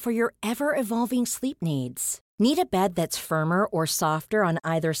designed for your ever-evolving sleep needs. Need a bed that's firmer or softer on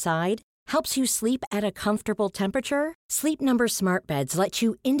either side? Helps you sleep at a comfortable temperature? Sleep Number Smart Beds let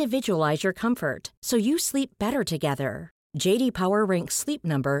you individualize your comfort so you sleep better together. JD Power ranks Sleep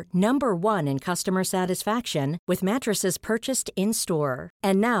Number number 1 in customer satisfaction with mattresses purchased in-store.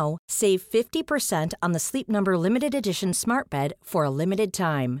 And now, save 50% on the Sleep Number Limited Edition Smart Bed for a limited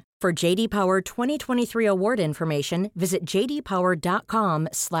time. For JD Power 2023 award information, visit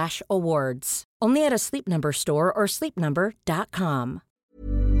jdpower.com/awards. Only at a Sleep Number store or sleepnumber.com.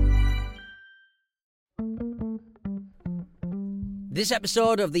 This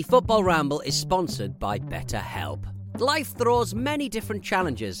episode of the Football Ramble is sponsored by BetterHelp. Life throws many different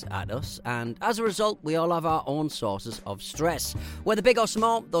challenges at us, and as a result, we all have our own sources of stress. Whether big or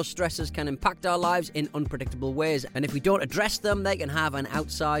small, those stresses can impact our lives in unpredictable ways, and if we don't address them, they can have an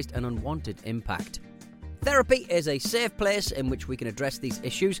outsized and unwanted impact. Therapy is a safe place in which we can address these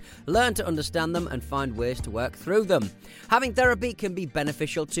issues, learn to understand them, and find ways to work through them. Having therapy can be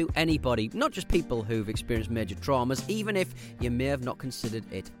beneficial to anybody, not just people who've experienced major traumas, even if you may have not considered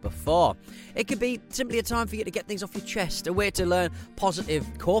it before. It could be simply a time for you to get things off your chest, a way to learn positive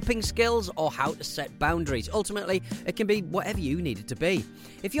coping skills or how to set boundaries. Ultimately, it can be whatever you need it to be.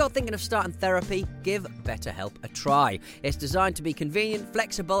 If you're thinking of starting therapy, give BetterHelp a try. It's designed to be convenient,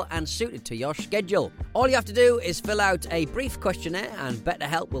 flexible, and suited to your schedule. All you have to do is fill out a brief questionnaire and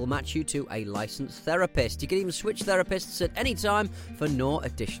BetterHelp will match you to a licensed therapist. You can even switch therapists at any time for no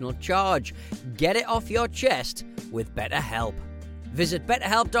additional charge. Get it off your chest with BetterHelp. Visit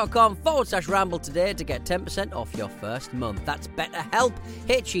betterhelp.com/ramble today to get 10% off your first month. That's BetterHelp,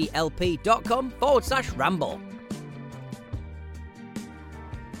 HELP.com/ramble.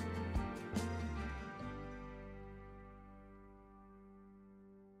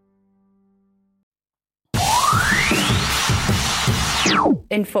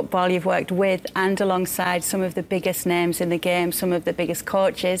 In football, you've worked with and alongside some of the biggest names in the game, some of the biggest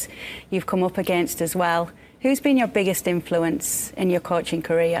coaches you've come up against as well. Who's been your biggest influence in your coaching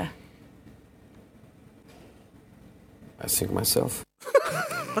career? I think myself.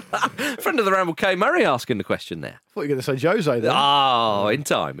 Friend of the Ramble, Kay Murray, asking the question there. I thought you were going to say Jose then. Oh, in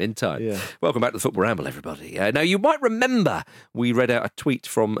time. Yeah. Welcome back to the Football Ramble, everybody. Now, you might remember we read out a tweet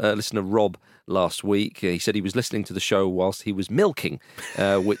from listener Rob last week. He said he was listening to the show whilst he was milking,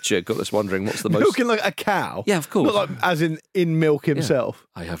 which got us wondering what's the most... Milking like a cow? Yeah, of course. Not like as in milk himself.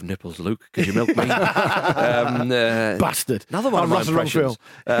 Yeah. I have nipples, Luke. Could you milk me? Bastard. Another one of my impressions.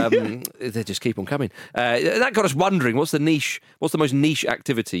 They just keep on coming. That got us wondering, what's the most niche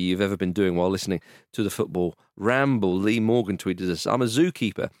activity you've ever been doing while listening to the Football Ramble? Lee Morgan tweeted us, I'm a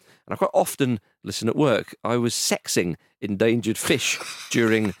zookeeper, and I quite often listen at work. I was sexing endangered fish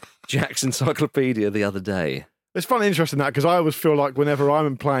during Jack's Encyclopedia the other day. It's funny, interesting that, because I always feel like whenever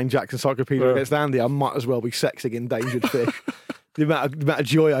I'm playing Jack's Encyclopedia against Andy, I might as well be sexing endangered fish. the amount of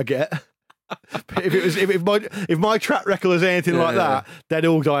joy I get. If my track record is anything like that, they'd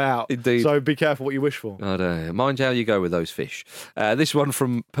all die out. Indeed. So be careful what you wish for. I don't mind how you go with those fish. This one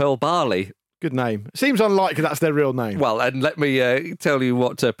from Pearl Barley. Good name. Seems unlikely that's their real name. Well, and let me tell you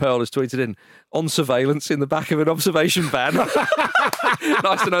what Pearl has tweeted in. On surveillance in the back of an observation van. Nice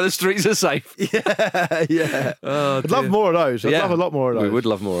to know the streets are safe. Yeah. Oh, I'd love more of those. I'd love a lot more of those. We would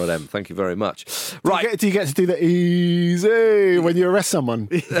love more of them. Thank you very much. Right. Do you get to do that easy when you arrest someone?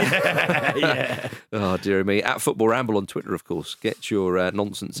 Yeah. Oh, dear me. At Football Ramble on Twitter, of course. Get your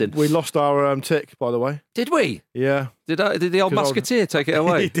nonsense in. We lost our tick, by the way. Did we? Yeah. Did the old musketeer take it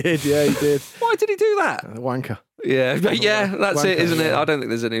away? He did, yeah, he did. Why did he do that? Wanker. Yeah, that's it, isn't it? I don't think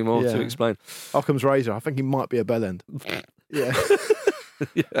there's any more to explain. Occam's razor. I think he might be a bell end. Yeah.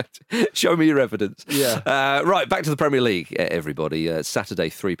 Yeah. Show me your evidence. Yeah. Right, back to the Premier League, everybody. Saturday,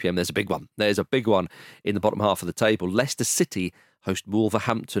 3 p.m. There's a big one. There's a big one in the bottom half of the table. Leicester City host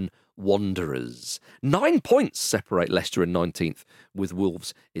Wolverhampton Wanderers. 9 points separate Leicester in 19th with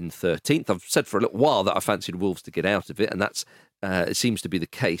Wolves in 13th. I've said for a little while that I fancied Wolves to get out of it, and that's it seems to be the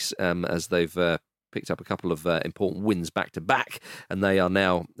case as they've picked up a couple of important wins back-to-back, and they are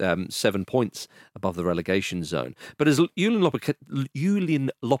now 7 points above the relegation zone. But as Julian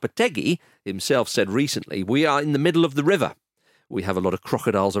Lopetegui himself said recently, we are in the middle of the river. We have a lot of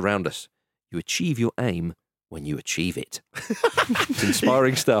crocodiles around us. You achieve your aim when you achieve it. It's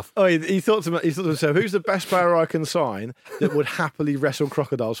inspiring stuff. Oh, he thought to himself, who's the best player I can sign that would happily wrestle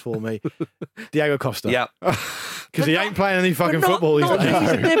crocodiles for me? Diego Costa. Yeah. Because he ain't playing any fucking football these days.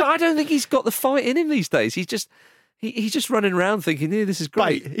 But I don't think he's got the fight in him these days. He's just running around thinking, yeah, this is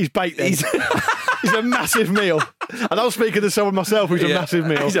great. He's bait then. He's a massive meal. And I'm speaking to someone myself who's a massive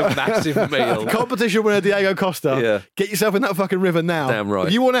meal. He's a massive meal. Competition winner Diego Costa. Yeah. Get yourself in that fucking river now. Damn right.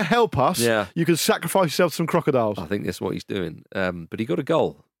 If you want to help us, you can sacrifice yourself to some crocodiles. I think that's what he's doing. But he got a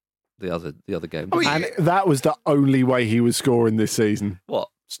goal the other game. And that was the only way he was scoring this season. What?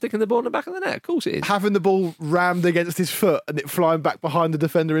 sticking the ball in the back of the net. Of course it is. Having the ball rammed against his foot and it flying back behind the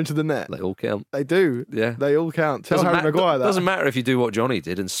defender into the net. They all count. They do. Yeah. They all count. Tell Harry Maguire that. Doesn't matter if you do what Johnny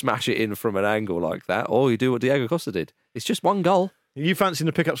did and smash it in from an angle like that, or you do what Diego Costa did. It's just one goal. You fancying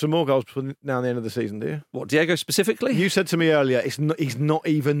to pick up some more goals between now and the end of the season, do you? What, Diego specifically? You said to me earlier, he's not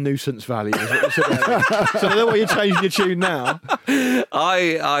even nuisance value. Is what you said earlier. So I don't know why you're changing your tune now.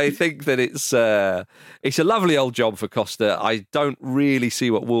 I think that it's a lovely old job for Costa. I don't really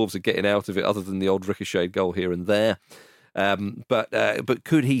see what Wolves are getting out of it other than the odd ricocheted goal here and there. But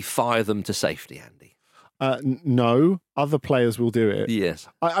could he fire them to safety, Andy? No, other players will do it. Yes.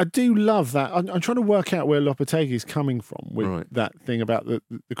 I do love that. I'm trying to work out where Lopetegui is coming from with that thing about the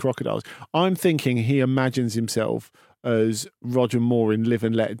crocodiles. I'm thinking he imagines himself as Roger Moore in Live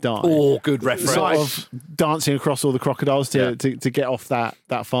and Let Die. Oh, good reference. Sort of dancing across all the crocodiles to get off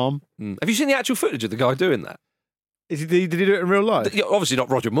that farm. Have you seen the actual footage of the guy doing that? Did he do it in real life? Obviously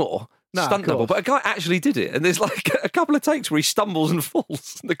not Roger Moore. Stunt double, but a guy actually did it, and there's like a couple of takes where he stumbles and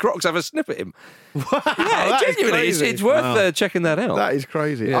falls. And the crocs have a snip at him. Wow, yeah, genuinely, it's worth checking that out. That is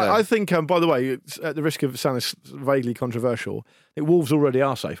crazy. Yeah. I think, by the way, at the risk of sounding vaguely controversial, Wolves already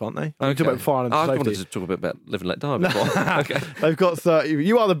are safe, aren't they? Okay. Talk about fire and I safety. wanted to talk a bit about Live and Let Die before. Okay. They've got 30.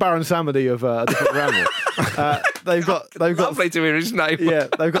 You are the Baron Samedi of a different ramble. They've got lovely to hear his name. Yeah,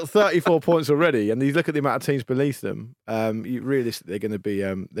 they've got 34 points already, and you look at the amount of teams beneath them. Realistically, they're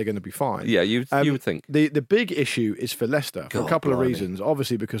going to be fine. Yeah, you would think. The big issue is for Leicester for a couple of reasons.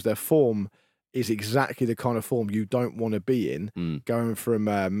 Obviously, because their form is exactly the kind of form you don't want to be in, going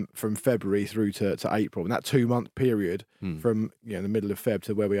from February through to April. And that 2-month period from the middle of Feb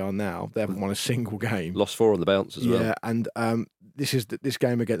to where we are now, they haven't won a single game. Lost 4 on the bounce as well. Yeah, and this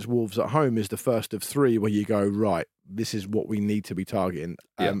game against Wolves at home is the first of 3 where you go, right, this is what we need to be targeting.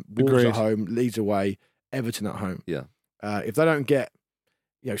 Wolves at home, Leeds away, Everton at home. Yeah. If they don't get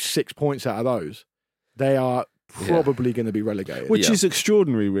 6 points out of those, they are probably going to be relegated. Which is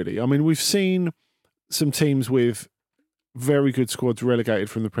extraordinary, really. I mean, we've seen some teams with very good squads relegated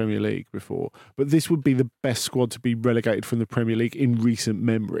from the Premier League before, but this would be the best squad to be relegated from the Premier League in recent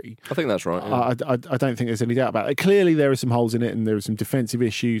memory. I think that's right. Yeah. I don't think there's any doubt about it. Clearly, there are some holes in it, and there are some defensive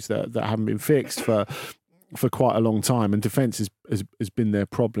issues that haven't been fixed for quite a long time, and defence has been their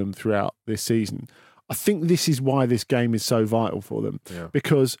problem throughout this season. I think this is why this game is so vital for them,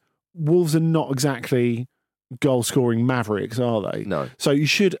 because Wolves are not exactly goal-scoring mavericks, are they? No. So you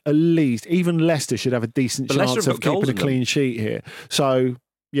should at least, even Leicester should have a decent chance of keeping a clean sheet here. So,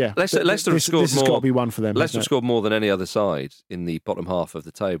 yeah. Leicester have scored more. This has got to be one for them. Leicester have scored more than any other side in the bottom half of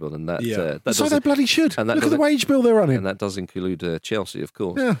the table. And that, so they bloody should. And look at the wage bill they're running. And that does include Chelsea, of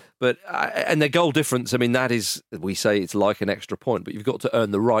course. Yeah. But and their goal difference, I mean, that is, we say it's like an extra point, but you've got to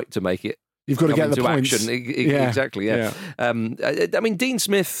earn the right to make it. You've got to get the points. Action. Exactly, yeah. I mean, Dean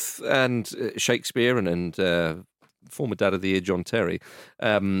Smith and Shakespeare and former Dad of the Year, John Terry,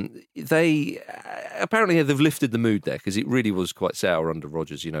 they apparently they've lifted the mood there because it really was quite sour under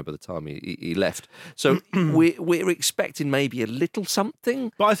Rodgers, by the time he left. So we're expecting maybe a little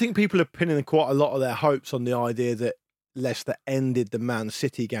something. But I think people are pinning quite a lot of their hopes on the idea that Leicester ended the Man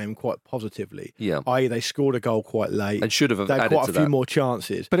City game quite positively. Yeah. i.e. they scored a goal quite late. And should have They had added quite to a few that. more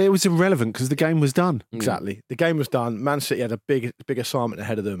chances. But it was irrelevant because the game was done. Exactly. The game was done. Man City had a big assignment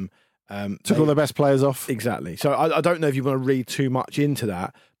ahead of them. Took all their best players off. Exactly. So I don't know if you want to read too much into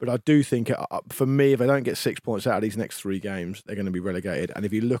that, but I do think, for me, if they don't get 6 points out of these next 3 games, they're going to be relegated. And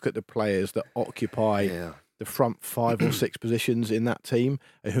if you look at the players that occupy the front 5 or 6 positions in that team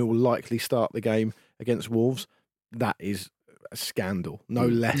and who will likely start the game against Wolves, that is a scandal. No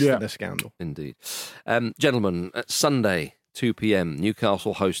less than a scandal. Indeed. Gentlemen, Sunday, 2 p.m,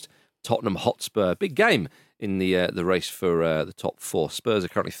 Newcastle host Tottenham Hotspur. Big game in the race for the top 4. Spurs are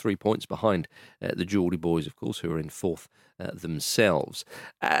currently 3 points behind the Geordie boys, of course, who are in 4th themselves.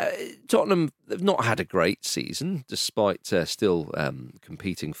 Tottenham have not had a great season, despite still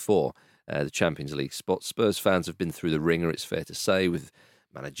competing for the Champions League spot. Spurs fans have been through the ringer, it's fair to say, with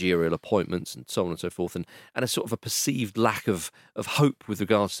managerial appointments and so on and so forth, and a sort of a perceived lack of hope with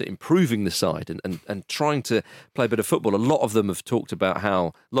regards to improving the side and trying to play a bit of football. A lot of them have talked about how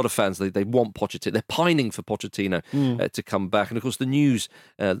a lot of fans, they want Pochettino, they're pining for Pochettino to come back. And of course the news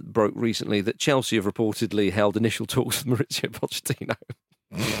broke recently that Chelsea have reportedly held initial talks with Maurizio Pochettino.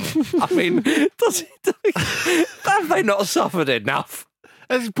 I mean, have they not suffered enough?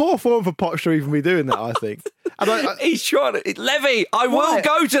 It's poor form for Poch to even be doing that, I think. He's trying to... Levy, I will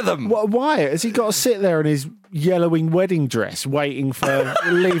go to them. Why? Has he got to sit there in his yellowing wedding dress waiting for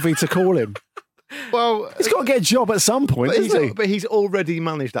Levy to call him? Well, he's got to get a job at some point, isn't he? But he's already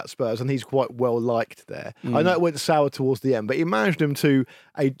managed that Spurs, and he's quite well liked there. I know it went sour towards the end, but he managed them to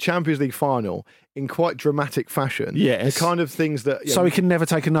a Champions League final in quite dramatic fashion. Yes, the kind of things that. So he can never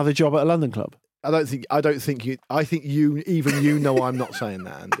take another job at a London club. I don't think you. I think you know I'm not saying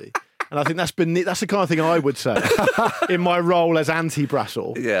that, Andy. And I think that's the kind of thing I would say in my role as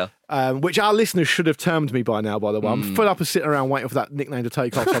anti-Brassell. Yeah. Which our listeners should have termed me by now, by the way. I'm fed up of sitting around waiting for that nickname to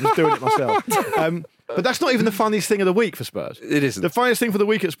take off, so I'm just doing it myself. But that's not even the funniest thing of the week for Spurs. It isn't. The funniest thing for the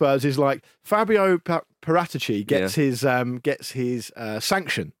week at Spurs is like Fabio Paratici gets his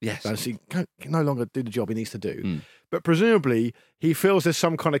sanction. Yes. So he can no longer do the job he needs to do. But presumably he feels there's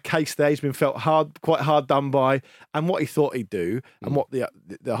some kind of case there. He's been felt quite hard done by, and what he thought he'd do, and what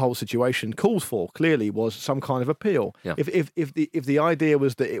the whole situation called for clearly was some kind of appeal. Yeah. If the idea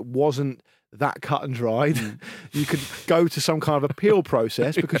was that it wasn't that cut and dried, you could go to some kind of appeal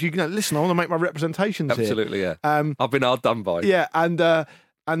process because you know, listen, I want to make my representations here. Absolutely, yeah. I've been hard done by. Yeah,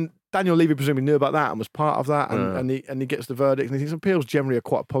 and Daniel Levy presumably knew about that and was part of that, and he gets the verdict, and he thinks appeals generally are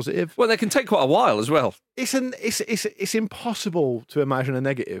quite positive. Well, they can take quite a while as well. It's impossible to imagine a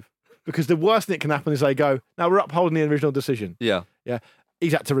negative, because the worst thing that can happen is they go, "Now we're upholding the original decision." Yeah.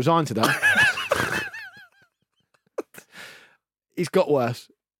 He's had to resign today. He's got worse.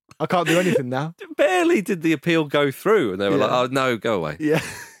 I can't do anything now. Barely did the appeal go through, and they were like, "Oh no, go away." Yeah.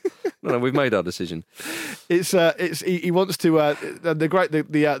 No, we've made our decision. He wants to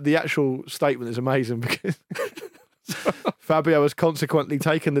the actual statement is amazing because Fabio has consequently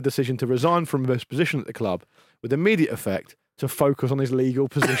taken the decision to resign from his position at the club with immediate effect to focus on his legal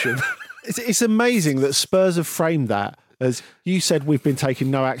position. It's amazing that Spurs have framed that as, you said we've been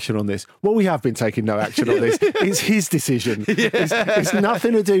taking no action on this. Well, we have been taking no action on this. It's his decision. It's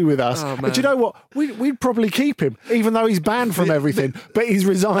nothing to do with us. Oh, but you know what? We'd probably keep him, even though he's banned from everything, but he's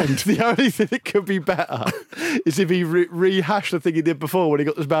resigned. The only thing that could be better is if he rehashed the thing he did before when he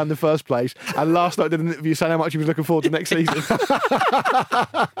got this banned in the first place, and last night did an interview saying how much he was looking forward to next season.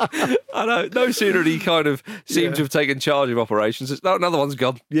 I know. No sooner did he kind of seemed to have taken charge of operations. Another one's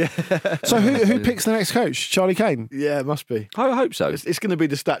gone. Yeah. So who picks the next coach? Charlie Kane? Yeah, it must be. I hope so. It's going to be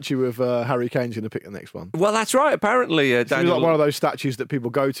the statue of Harry Kane's going to pick the next one. Well, that's right. Apparently, It's Daniel, like one of those statues that people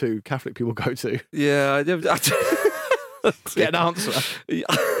go to, Catholic people go to. Yeah. Get an answer.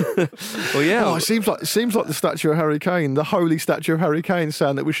 Well, yeah. Oh, it seems like the statue of Harry Kane, the holy statue of Harry Kane,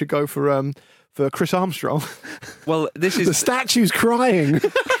 saying that we should go for Chris Armstrong. Well, this is the statue's crying.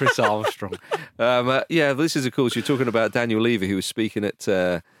 Chris Armstrong. This is, of course, you're talking about Daniel Levy, who was speaking at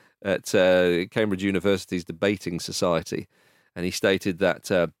Cambridge University's Debating Society, and he stated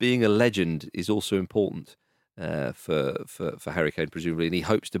that being a legend is also important for Harry Kane, presumably, and he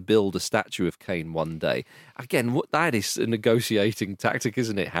hopes to build a statue of Kane one day. Again, that is a negotiating tactic,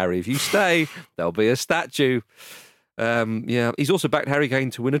 isn't it, Harry? If you stay, there'll be a statue. He's also backed Harry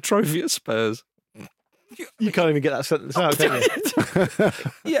Kane to win a trophy at Spurs. You can't even get that sentence out, can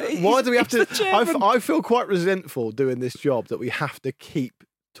you? Why do we have to? I feel quite resentful doing this job that we have to keep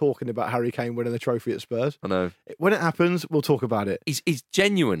talking about Harry Kane winning the trophy at Spurs. I know. When it happens, we'll talk about it. He's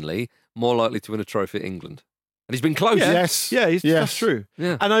genuinely more likely to win a trophy at England. And he's been close. Yes. Yeah, that's true.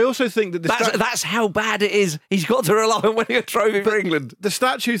 Yeah. And I also think that that's how bad it is. He's got to rely on winning a trophy for England. The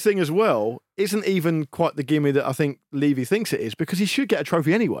statue thing as well isn't even quite the gimme that I think Levy thinks it is, because he should get a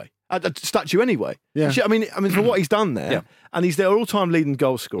trophy anyway. A statue anyway. Yeah. I mean, for what he's done there, and he's their all-time leading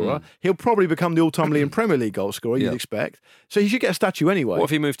goal scorer. He'll probably become the all-time leading Premier League goal scorer, you'd expect. So he should get a statue anyway. What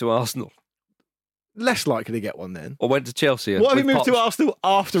if he moved to Arsenal? Less likely to get one then. Or went to Chelsea. What if he moved to Arsenal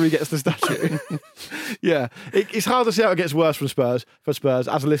after he gets the statue? Yeah. It's hard to see how it gets worse for Spurs,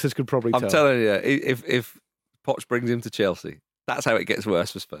 as listeners could probably tell. I'm telling you, if Poch brings him to Chelsea, that's how it gets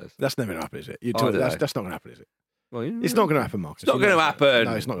worse for Spurs. That's never going to happen, is it? That's not going to happen, is it? Well, it's not going to happen, Marcus. It's not going to happen.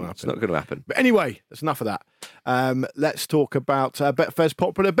 No, it's not going to happen. It's not going to happen. But anyway, that's enough of that. Let's talk about Betfair's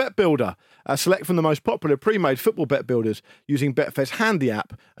popular bet builder. Select from the most popular pre-made football bet builders using Betfair's handy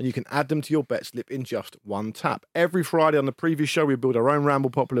app, and you can add them to your bet slip in just one tap. Every Friday on the previous show, we build our own Ramble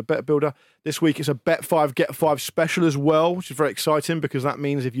popular bet builder. This week, it's a Bet 5 Get 5 special as well, which is very exciting because that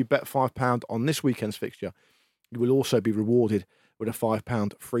means if you bet £5 on this weekend's fixture, you will also be rewarded with a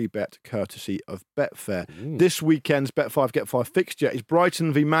 £5 free bet courtesy of Betfair. This weekend's Bet 5 Get 5 fixture is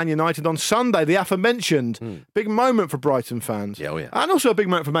Brighton v Man United on Sunday, the aforementioned. Big moment for Brighton fans. Yeah. And also a big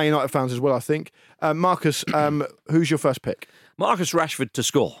moment for Man United fans as well, I think. Marcus, who's your first pick? Marcus Rashford to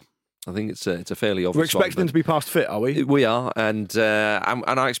score. I think it's a fairly obvious. We're expecting him to be past fit, are we? We are, and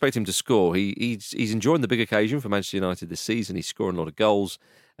I expect him to score. He's enjoying the big occasion for Manchester United this season. He's scoring a lot of goals.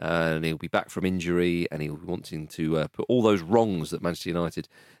 and he'll be back from injury, and he'll be wanting to put all those wrongs that Manchester United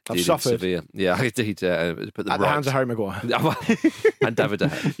did in Sevilla. Yeah, indeed. Put them at the hands of Harry Maguire and David De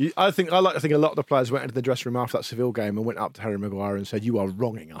Gea. I like to think a lot of the players went into the dressing room after that Seville game and went up to Harry Maguire and said, "You are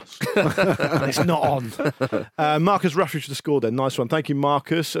wronging us. It's not on." Marcus Rashford should have scored there. Nice one, thank you,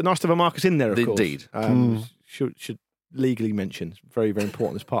 Marcus. Nice to have a Marcus in there, of course. Indeed. Should legally mention. Very, very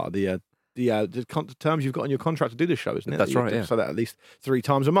important as part of the terms you've got in your contract to do this show, isn't it? That's right, So that at least 3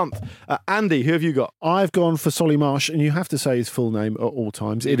 times a month. Andy, who have you got? I've gone for Solly Marsh, and you have to say his full name at all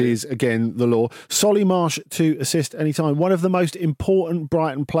times. It is, again, the law. Solly Marsh to assist anytime. One of the most important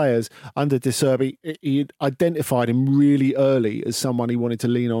Brighton players under De Zerbi. He identified him really early as someone he wanted to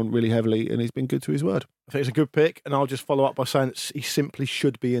lean on really heavily, and he's been good to his word. I think it's a good pick, and I'll just follow up by saying that he simply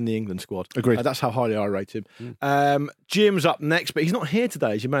should be in the England squad. Agreed. That's how highly I rate him. Jim's up next, but he's not here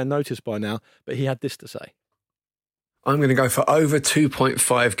today, as you may have noticed by now, but he had this to say. I'm going to go for over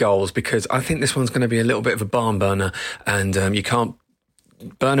 2.5 goals because I think this one's going to be a little bit of a barn burner, and you can't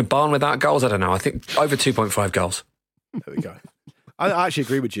burn a barn without goals. I don't know. I think over 2.5 goals. There we go. I actually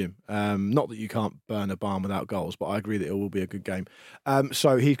agree with Jim. Not that you can't burn a barn without goals, but I agree that it will be a good game.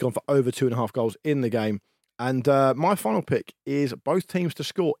 So he's gone for over 2.5 goals in the game. And my final pick is both teams to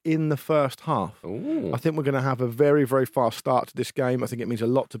score in the first half. Ooh. I think we're going to have a very, very fast start to this game. I think it means a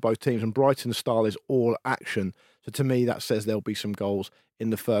lot to both teams. And Brighton's style is all action. So to me, that says there'll be some goals in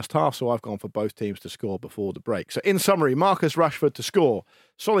the first half. So I've gone for both teams to score before the break. So in summary, Marcus Rashford to score,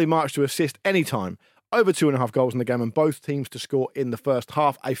 Solly March to assist anytime, over 2.5 goals in the game, and both teams to score in the first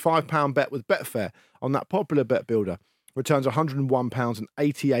half. A £5 bet with Betfair on that popular bet builder returns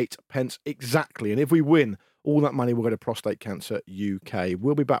 £101.88 exactly. And if we win, all that money will go to Prostate Cancer UK.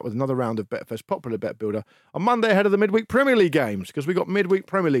 We'll be back with another round of Betfair's popular bet builder on Monday ahead of the midweek Premier League games, because we've got midweek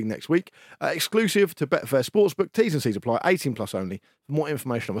Premier League next week, exclusive to Betfair Sportsbook. T's and C's apply, 18 plus only. For more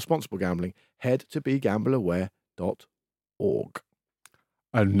information on responsible gambling, head to begambleaware.org.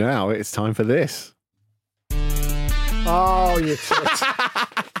 And now it's time for this. Oh, you tit.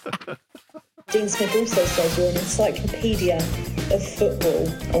 Dean Smith also says you're an encyclopedia of football.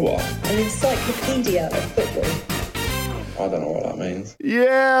 A what? An encyclopedia of football. I don't know what that means.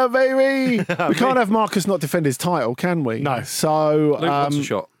 Yeah, baby. We can't have Marcus not defend his title, can we? No. So, Luke wants a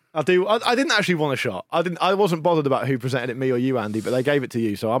shot. I didn't actually want a shot. I wasn't bothered about who presented it, me or you, Andy, but they gave it to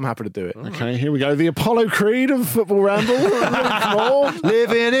you, so I'm happy to do it. Okay, here we go. The Apollo Creed of Football Ramble.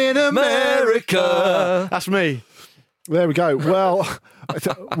 Living in America. That's me. There we go. Well,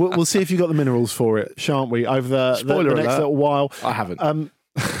 we'll see if you got the minerals for it, shan't we? Over the next little while. I haven't.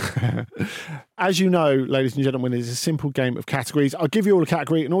 As you know, ladies and gentlemen, it's a simple game of categories. I'll give you all a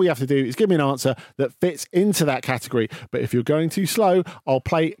category, and all you have to do is give me an answer that fits into that category. But if you're going too slow, I'll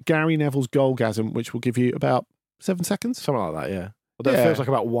play Gary Neville's Goalgasm, which will give you about 7 seconds. Something like that, yeah. Although it feels like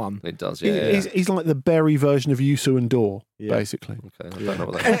about 1. It does, yeah. He's like the Berry version of Yusu and Dor, basically. Okay, I don't know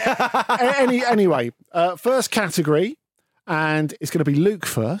what that is. Anyway, first category, and it's going to be Luke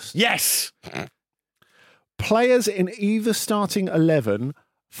first. Yes! Players in either starting 11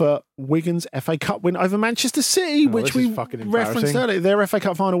 for Wigan's FA Cup win over Manchester City, which we referenced earlier. Their FA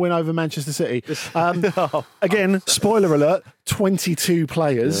Cup final win over Manchester City. Again, spoiler alert, 22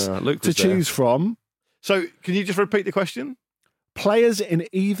 players to choose from. So, can you just repeat the question? Players in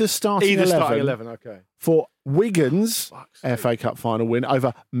either starting 11 okay. for Wigan's FA Cup final win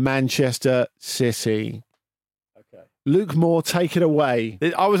over Manchester City. Okay. Luke Moore, take it away.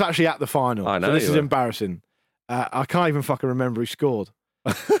 I was actually at the final. I know. So this is embarrassing. I can't even fucking remember who scored.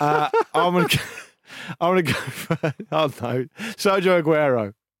 I'm gonna go for Sergio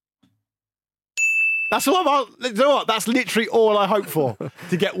Aguero. That's all you know what? That's literally all I hope for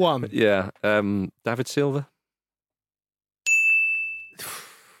to get one. Yeah. David Silva.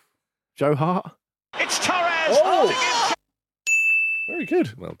 Joe Hart. It's Torres. Oh. Very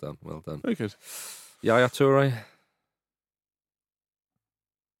good. Well done. Very good. Yaya Toure.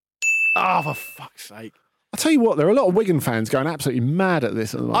 Oh, for fuck's sake. I'll tell you what, there are a lot of Wigan fans going absolutely mad at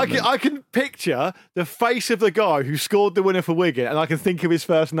this at the moment. I can picture the face of the guy who scored the winner for Wigan, and I can think of his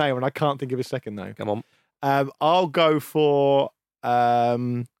first name, and I can't think of his second name. Come on. I'll go for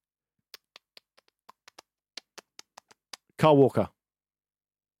Carl Walker.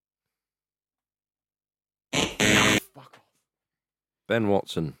 Fuck off. Ben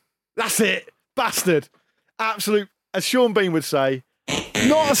Watson. That's it. Bastard. Absolute, as Sean Bean would say,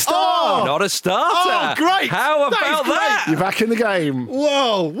 not a star. Oh, not a starter. Oh, great. How about that? You're back in the game.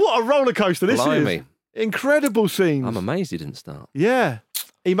 Whoa, what a roller coaster this is. Incredible scenes. I'm amazed he didn't start. Yeah.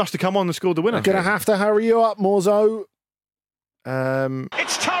 He must have come on and scored the winner. I'm going to have to hurry you up, Morzo.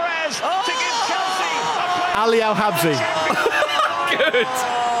 It's Torres to give Chelsea Ali Al-Habsi. good.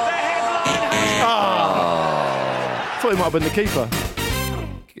 I thought he might have been the keeper.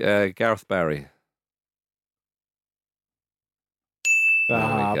 Gareth Barry.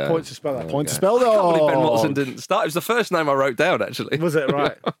 Points to spell that. Point to spell that. I can't believe Ben Watson didn't start. It was the first name I wrote down, actually. Was it?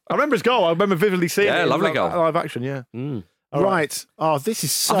 Right. I remember his goal. I remember vividly seeing it. Yeah, lovely goal. Live action, yeah. Right. Oh, this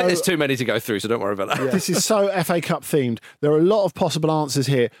is so... I think there's too many to go through, so don't worry about that. This is so FA Cup themed. There are a lot of possible answers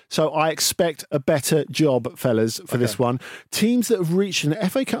here, so I expect a better job, fellas, for this one. Teams that have reached an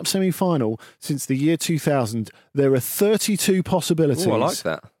FA Cup semi-final since the year 2000, there are 32 possibilities. Oh, I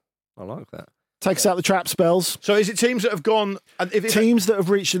like that. Takes out the trap spells. So is it teams that have gone... Teams that have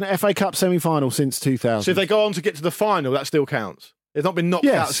reached an FA Cup semi-final since 2000. So if they go on to get to the final, that still counts? They've not been knocked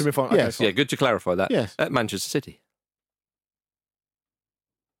out of the semi-final? Yes. Okay, Yeah, good to clarify that. Yes. At Manchester City.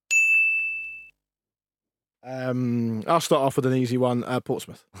 I'll start off with an easy one.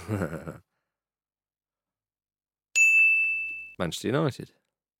 Portsmouth. Manchester United.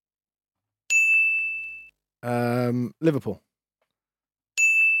 Liverpool.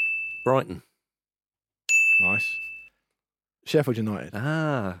 Brighton. Nice. Sheffield United.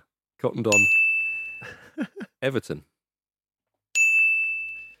 Cotton Don. Everton.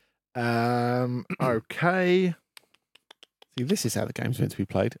 Okay. See, this is how the game's meant to be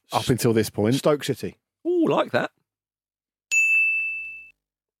played up until this point. Stoke City. Ooh, like that.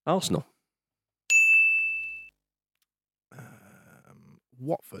 Arsenal.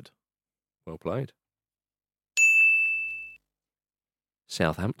 Watford. Well played.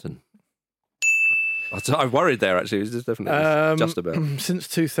 Southampton. I worried there, actually. It was definitely just about. Since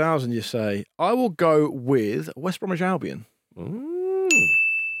 2000, you say. I will go with West Bromwich Albion. Well,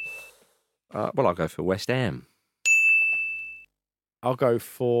 I'll go for West Ham. I'll go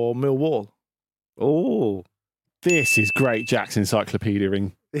for Millwall. Oh, this is great, Jack's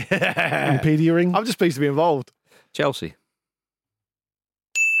encyclopedia-ing. Yeah. Encyclopedia-ing. I'm just pleased to be involved. Chelsea.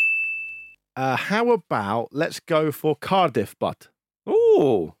 How about let's go for Cardiff, but.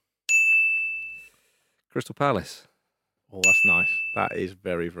 Oh, Crystal Palace. Oh, that's nice. That is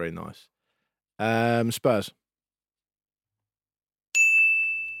very, very nice. Spurs.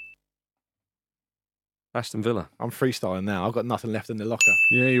 Aston Villa. I'm freestyling now. I've got nothing left in the locker.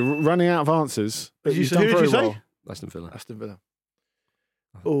 Yeah, you're running out of answers. But Who you've did done you very say? well. Aston Villa. Aston Villa.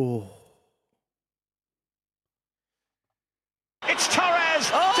 Oh. It's Torres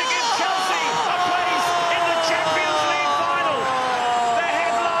to give Chelsea a place in the Champions League final. The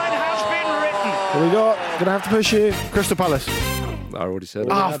headline has been written. What we got? Gonna have to push you. Crystal Palace. I already said it.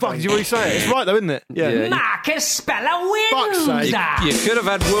 Fuck, did you already say it? It's right though, isn't it? Yeah. Marcus Speller wins! Fuck's sake. You could have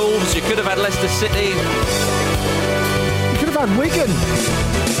had Wolves, you could have had Leicester City. You could have had Wigan.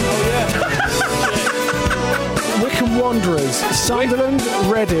 Oh, yeah. Wycombe Wanderers, Sunderland,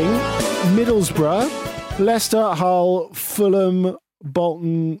 Reading, Middlesbrough, Leicester, Hull, Fulham,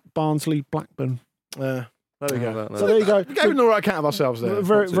 Bolton, Barnsley, Blackburn. There we go. So there you go. We gave an all right account of ourselves there.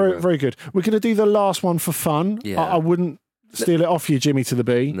 Very good. We're going to do the last one for fun. Yeah. I wouldn't steal it off you, Jimmy to the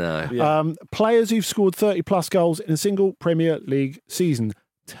B. No. Yeah. Players who've scored 30 plus goals in a single Premier League season.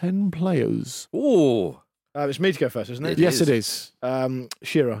 10 players. Ooh. It's me to go first, isn't it? Yes, it is.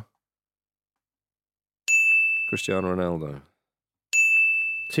 Shearer. Cristiano Ronaldo.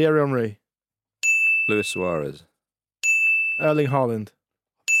 Thierry Henry. Luis Suarez. Erling Haaland.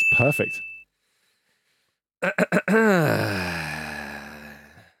 It's perfect.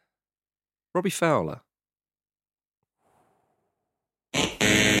 Robbie Fowler.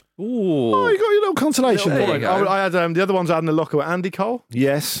 Ooh. Oh, you got your little consolation. There you go. I had the other ones I had in the locker were Andy Cole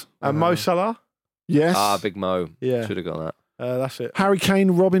Yes. and Mo Salah. Yes. Big Mo. Yeah. Should have got that. That's it. Harry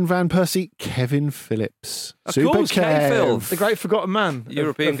Kane, Robin Van Persie, Kevin Phillips. Of Super course, K-Phil. The great forgotten man.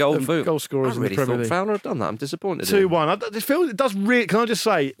 European goal scorers I in really the Premier thought League. Fowler had done that. I'm disappointed. 2-1. I just feel it does really. Can I just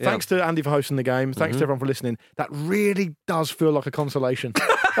say, Yeah. thanks to Andy for hosting the game. Thanks to everyone for listening. That really does feel like a consolation.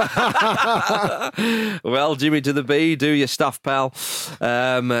 Well, Jimmy to the B, do your stuff, pal.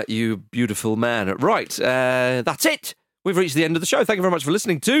 You beautiful man. Right, that's it. We've reached the end of the show. Thank you very much for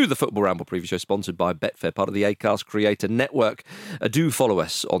listening to the Football Ramble preview show, sponsored by Betfair, part of the Acast Creator Network. Do follow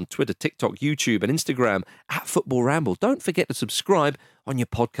us on Twitter, TikTok, YouTube, and Instagram at Football Ramble. Don't forget to subscribe on your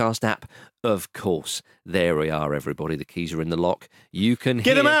podcast app, of course. There we are, everybody. The keys are in the lock. You can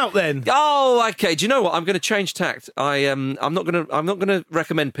Get them out then. Oh, okay. Do you know what? I'm going to change tact. I'm not going to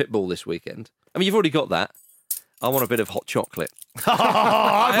recommend Pitbull this weekend. I mean, you've already got that. I want a bit of hot chocolate.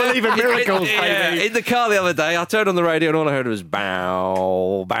 I believe in miracles, baby. In the car the other day, I turned on the radio and all I heard was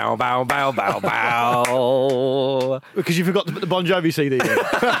bow, bow, bow, bow, bow, bow. Because you forgot to put the Bon Jovi CD in.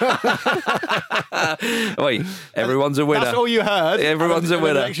 Wait, everyone's a winner. That's all you heard. Everyone's a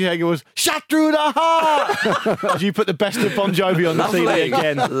winner. The next you heard was, shot through the heart! As you put the best of Bon Jovi on the CD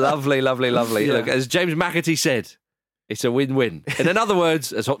again. Lovely, lovely, lovely. Yeah. Look, as James McAtee said, it's a win-win. And in other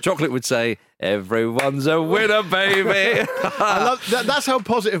words, as Hot Chocolate would say, everyone's a winner, baby. I love that. That's how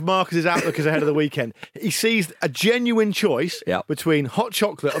positive Marcus's outlook is ahead of the weekend. He sees a genuine choice between Hot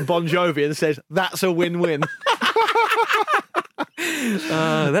Chocolate and Bon Jovi and says, that's a win-win.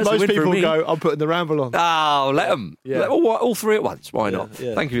 Most people go, I'm putting the Ramble on. Oh, let them. Yeah. All three at once. Why not?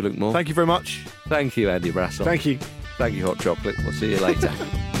 Yeah. Thank you, Luke Moore. Thank you very much. Thank you, Andy Brassell. Thank you. Thank you, Hot Chocolate. We'll see you later.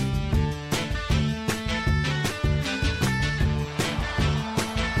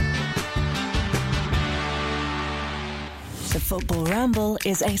 The Football Ramble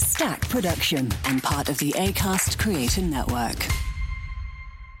is a Stack production and part of the Acast Creator Network.